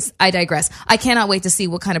 But anyways, I digress. I cannot wait to see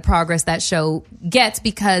what kind of progress that show gets,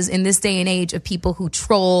 because in this day and age of people who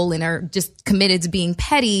troll and are just committed to being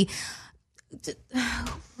petty,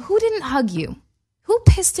 who didn't hug you? Who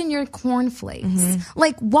pissed in your cornflakes?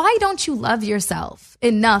 Like, why don't you love yourself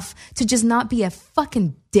enough to just not be a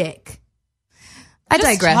fucking dick? I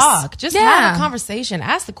digress. Talk. Just have a conversation.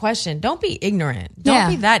 Ask the question. Don't be ignorant. Don't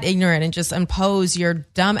be that ignorant and just impose your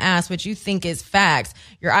dumb ass, what you think is facts,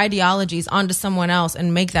 your ideologies onto someone else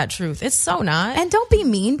and make that truth. It's so not. And don't be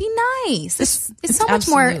mean. Be nice. It's so much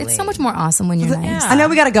more. It's so much more awesome when you're nice. I know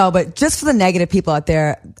we gotta go, but just for the negative people out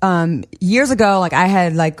there, years ago, like I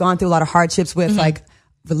had gone through a lot of hardships with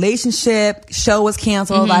relationship, show was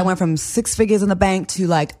canceled. I went from 6 figures in the bank to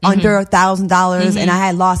under $1,000, and I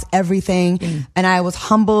had lost everything. And I was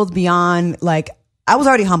humbled beyond I was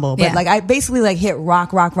already humble, but I basically hit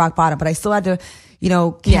rock bottom, but I still had to,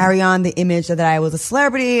 carry on the image that I was a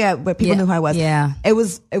celebrity, but people knew who I was. Yeah. It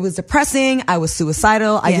was depressing. I was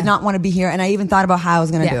suicidal. I did not want to be here. And I even thought about how I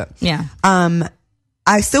was going to do it. Yeah.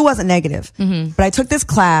 I still wasn't negative, but I took this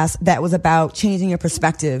class that was about changing your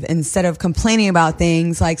perspective instead of complaining about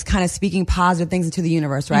things, kind of speaking positive things into the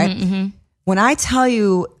universe, right? When I tell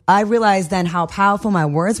you, I realized then how powerful my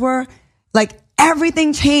words were.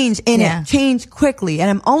 Everything changed in it, changed quickly. And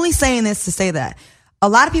I'm only saying this to say that a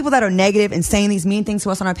lot of people that are negative and saying these mean things to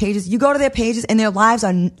us on our pages, you go to their pages and their lives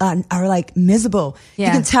are miserable. Yeah.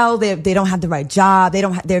 You can tell they don't have the right job.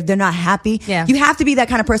 They're not happy. Yeah. You have to be that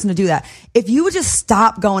kind of person to do that. If you would just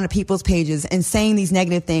stop going to people's pages and saying these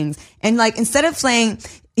negative things, and instead of saying,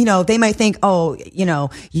 they might think, oh,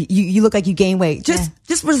 you look like you gain weight.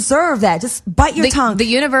 Just reserve that. Just bite your tongue. The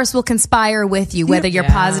universe will conspire with you, whether you're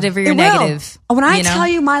positive or you're negative. When I tell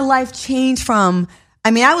you my life changed from, I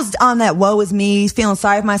was on that woe is me, feeling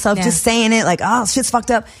sorry for myself, just saying it like, oh, shit's fucked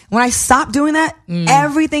up. When I stopped doing that,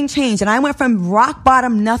 everything changed. And I went from rock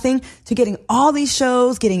bottom, nothing, to getting all these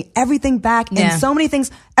shows, getting everything back, and so many things.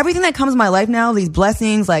 Everything that comes in my life now, these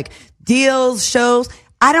blessings, like deals, shows,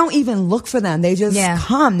 I don't even look for them. They just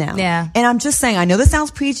come now. Yeah. And I'm just saying, I know this sounds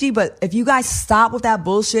preachy, but if you guys stop with that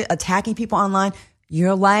bullshit, attacking people online,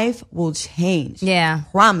 your life will change. Yeah.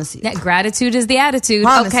 Promise you. Yeah, gratitude is the attitude.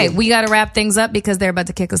 Promise okay, you. we got to wrap things up because they're about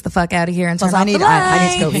to kick us the fuck out of here and turn Plus, off the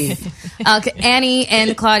lights. I need to go eat. Okay, Annie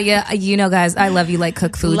and Claudia, guys, I love you like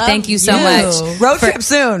cook food. Love Thank you so you. much. Road trip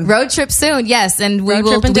soon. Road trip soon, yes. And we Road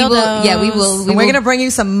will, trip and we will, dildos. yeah, we will. And we're going to bring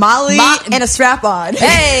you some Molly and a strap on.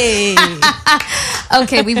 Hey!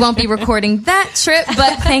 Okay, we won't be recording that trip,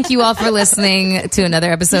 but thank you all for listening to another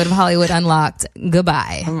episode of Hollywood Unlocked.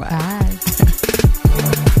 Goodbye. Bye.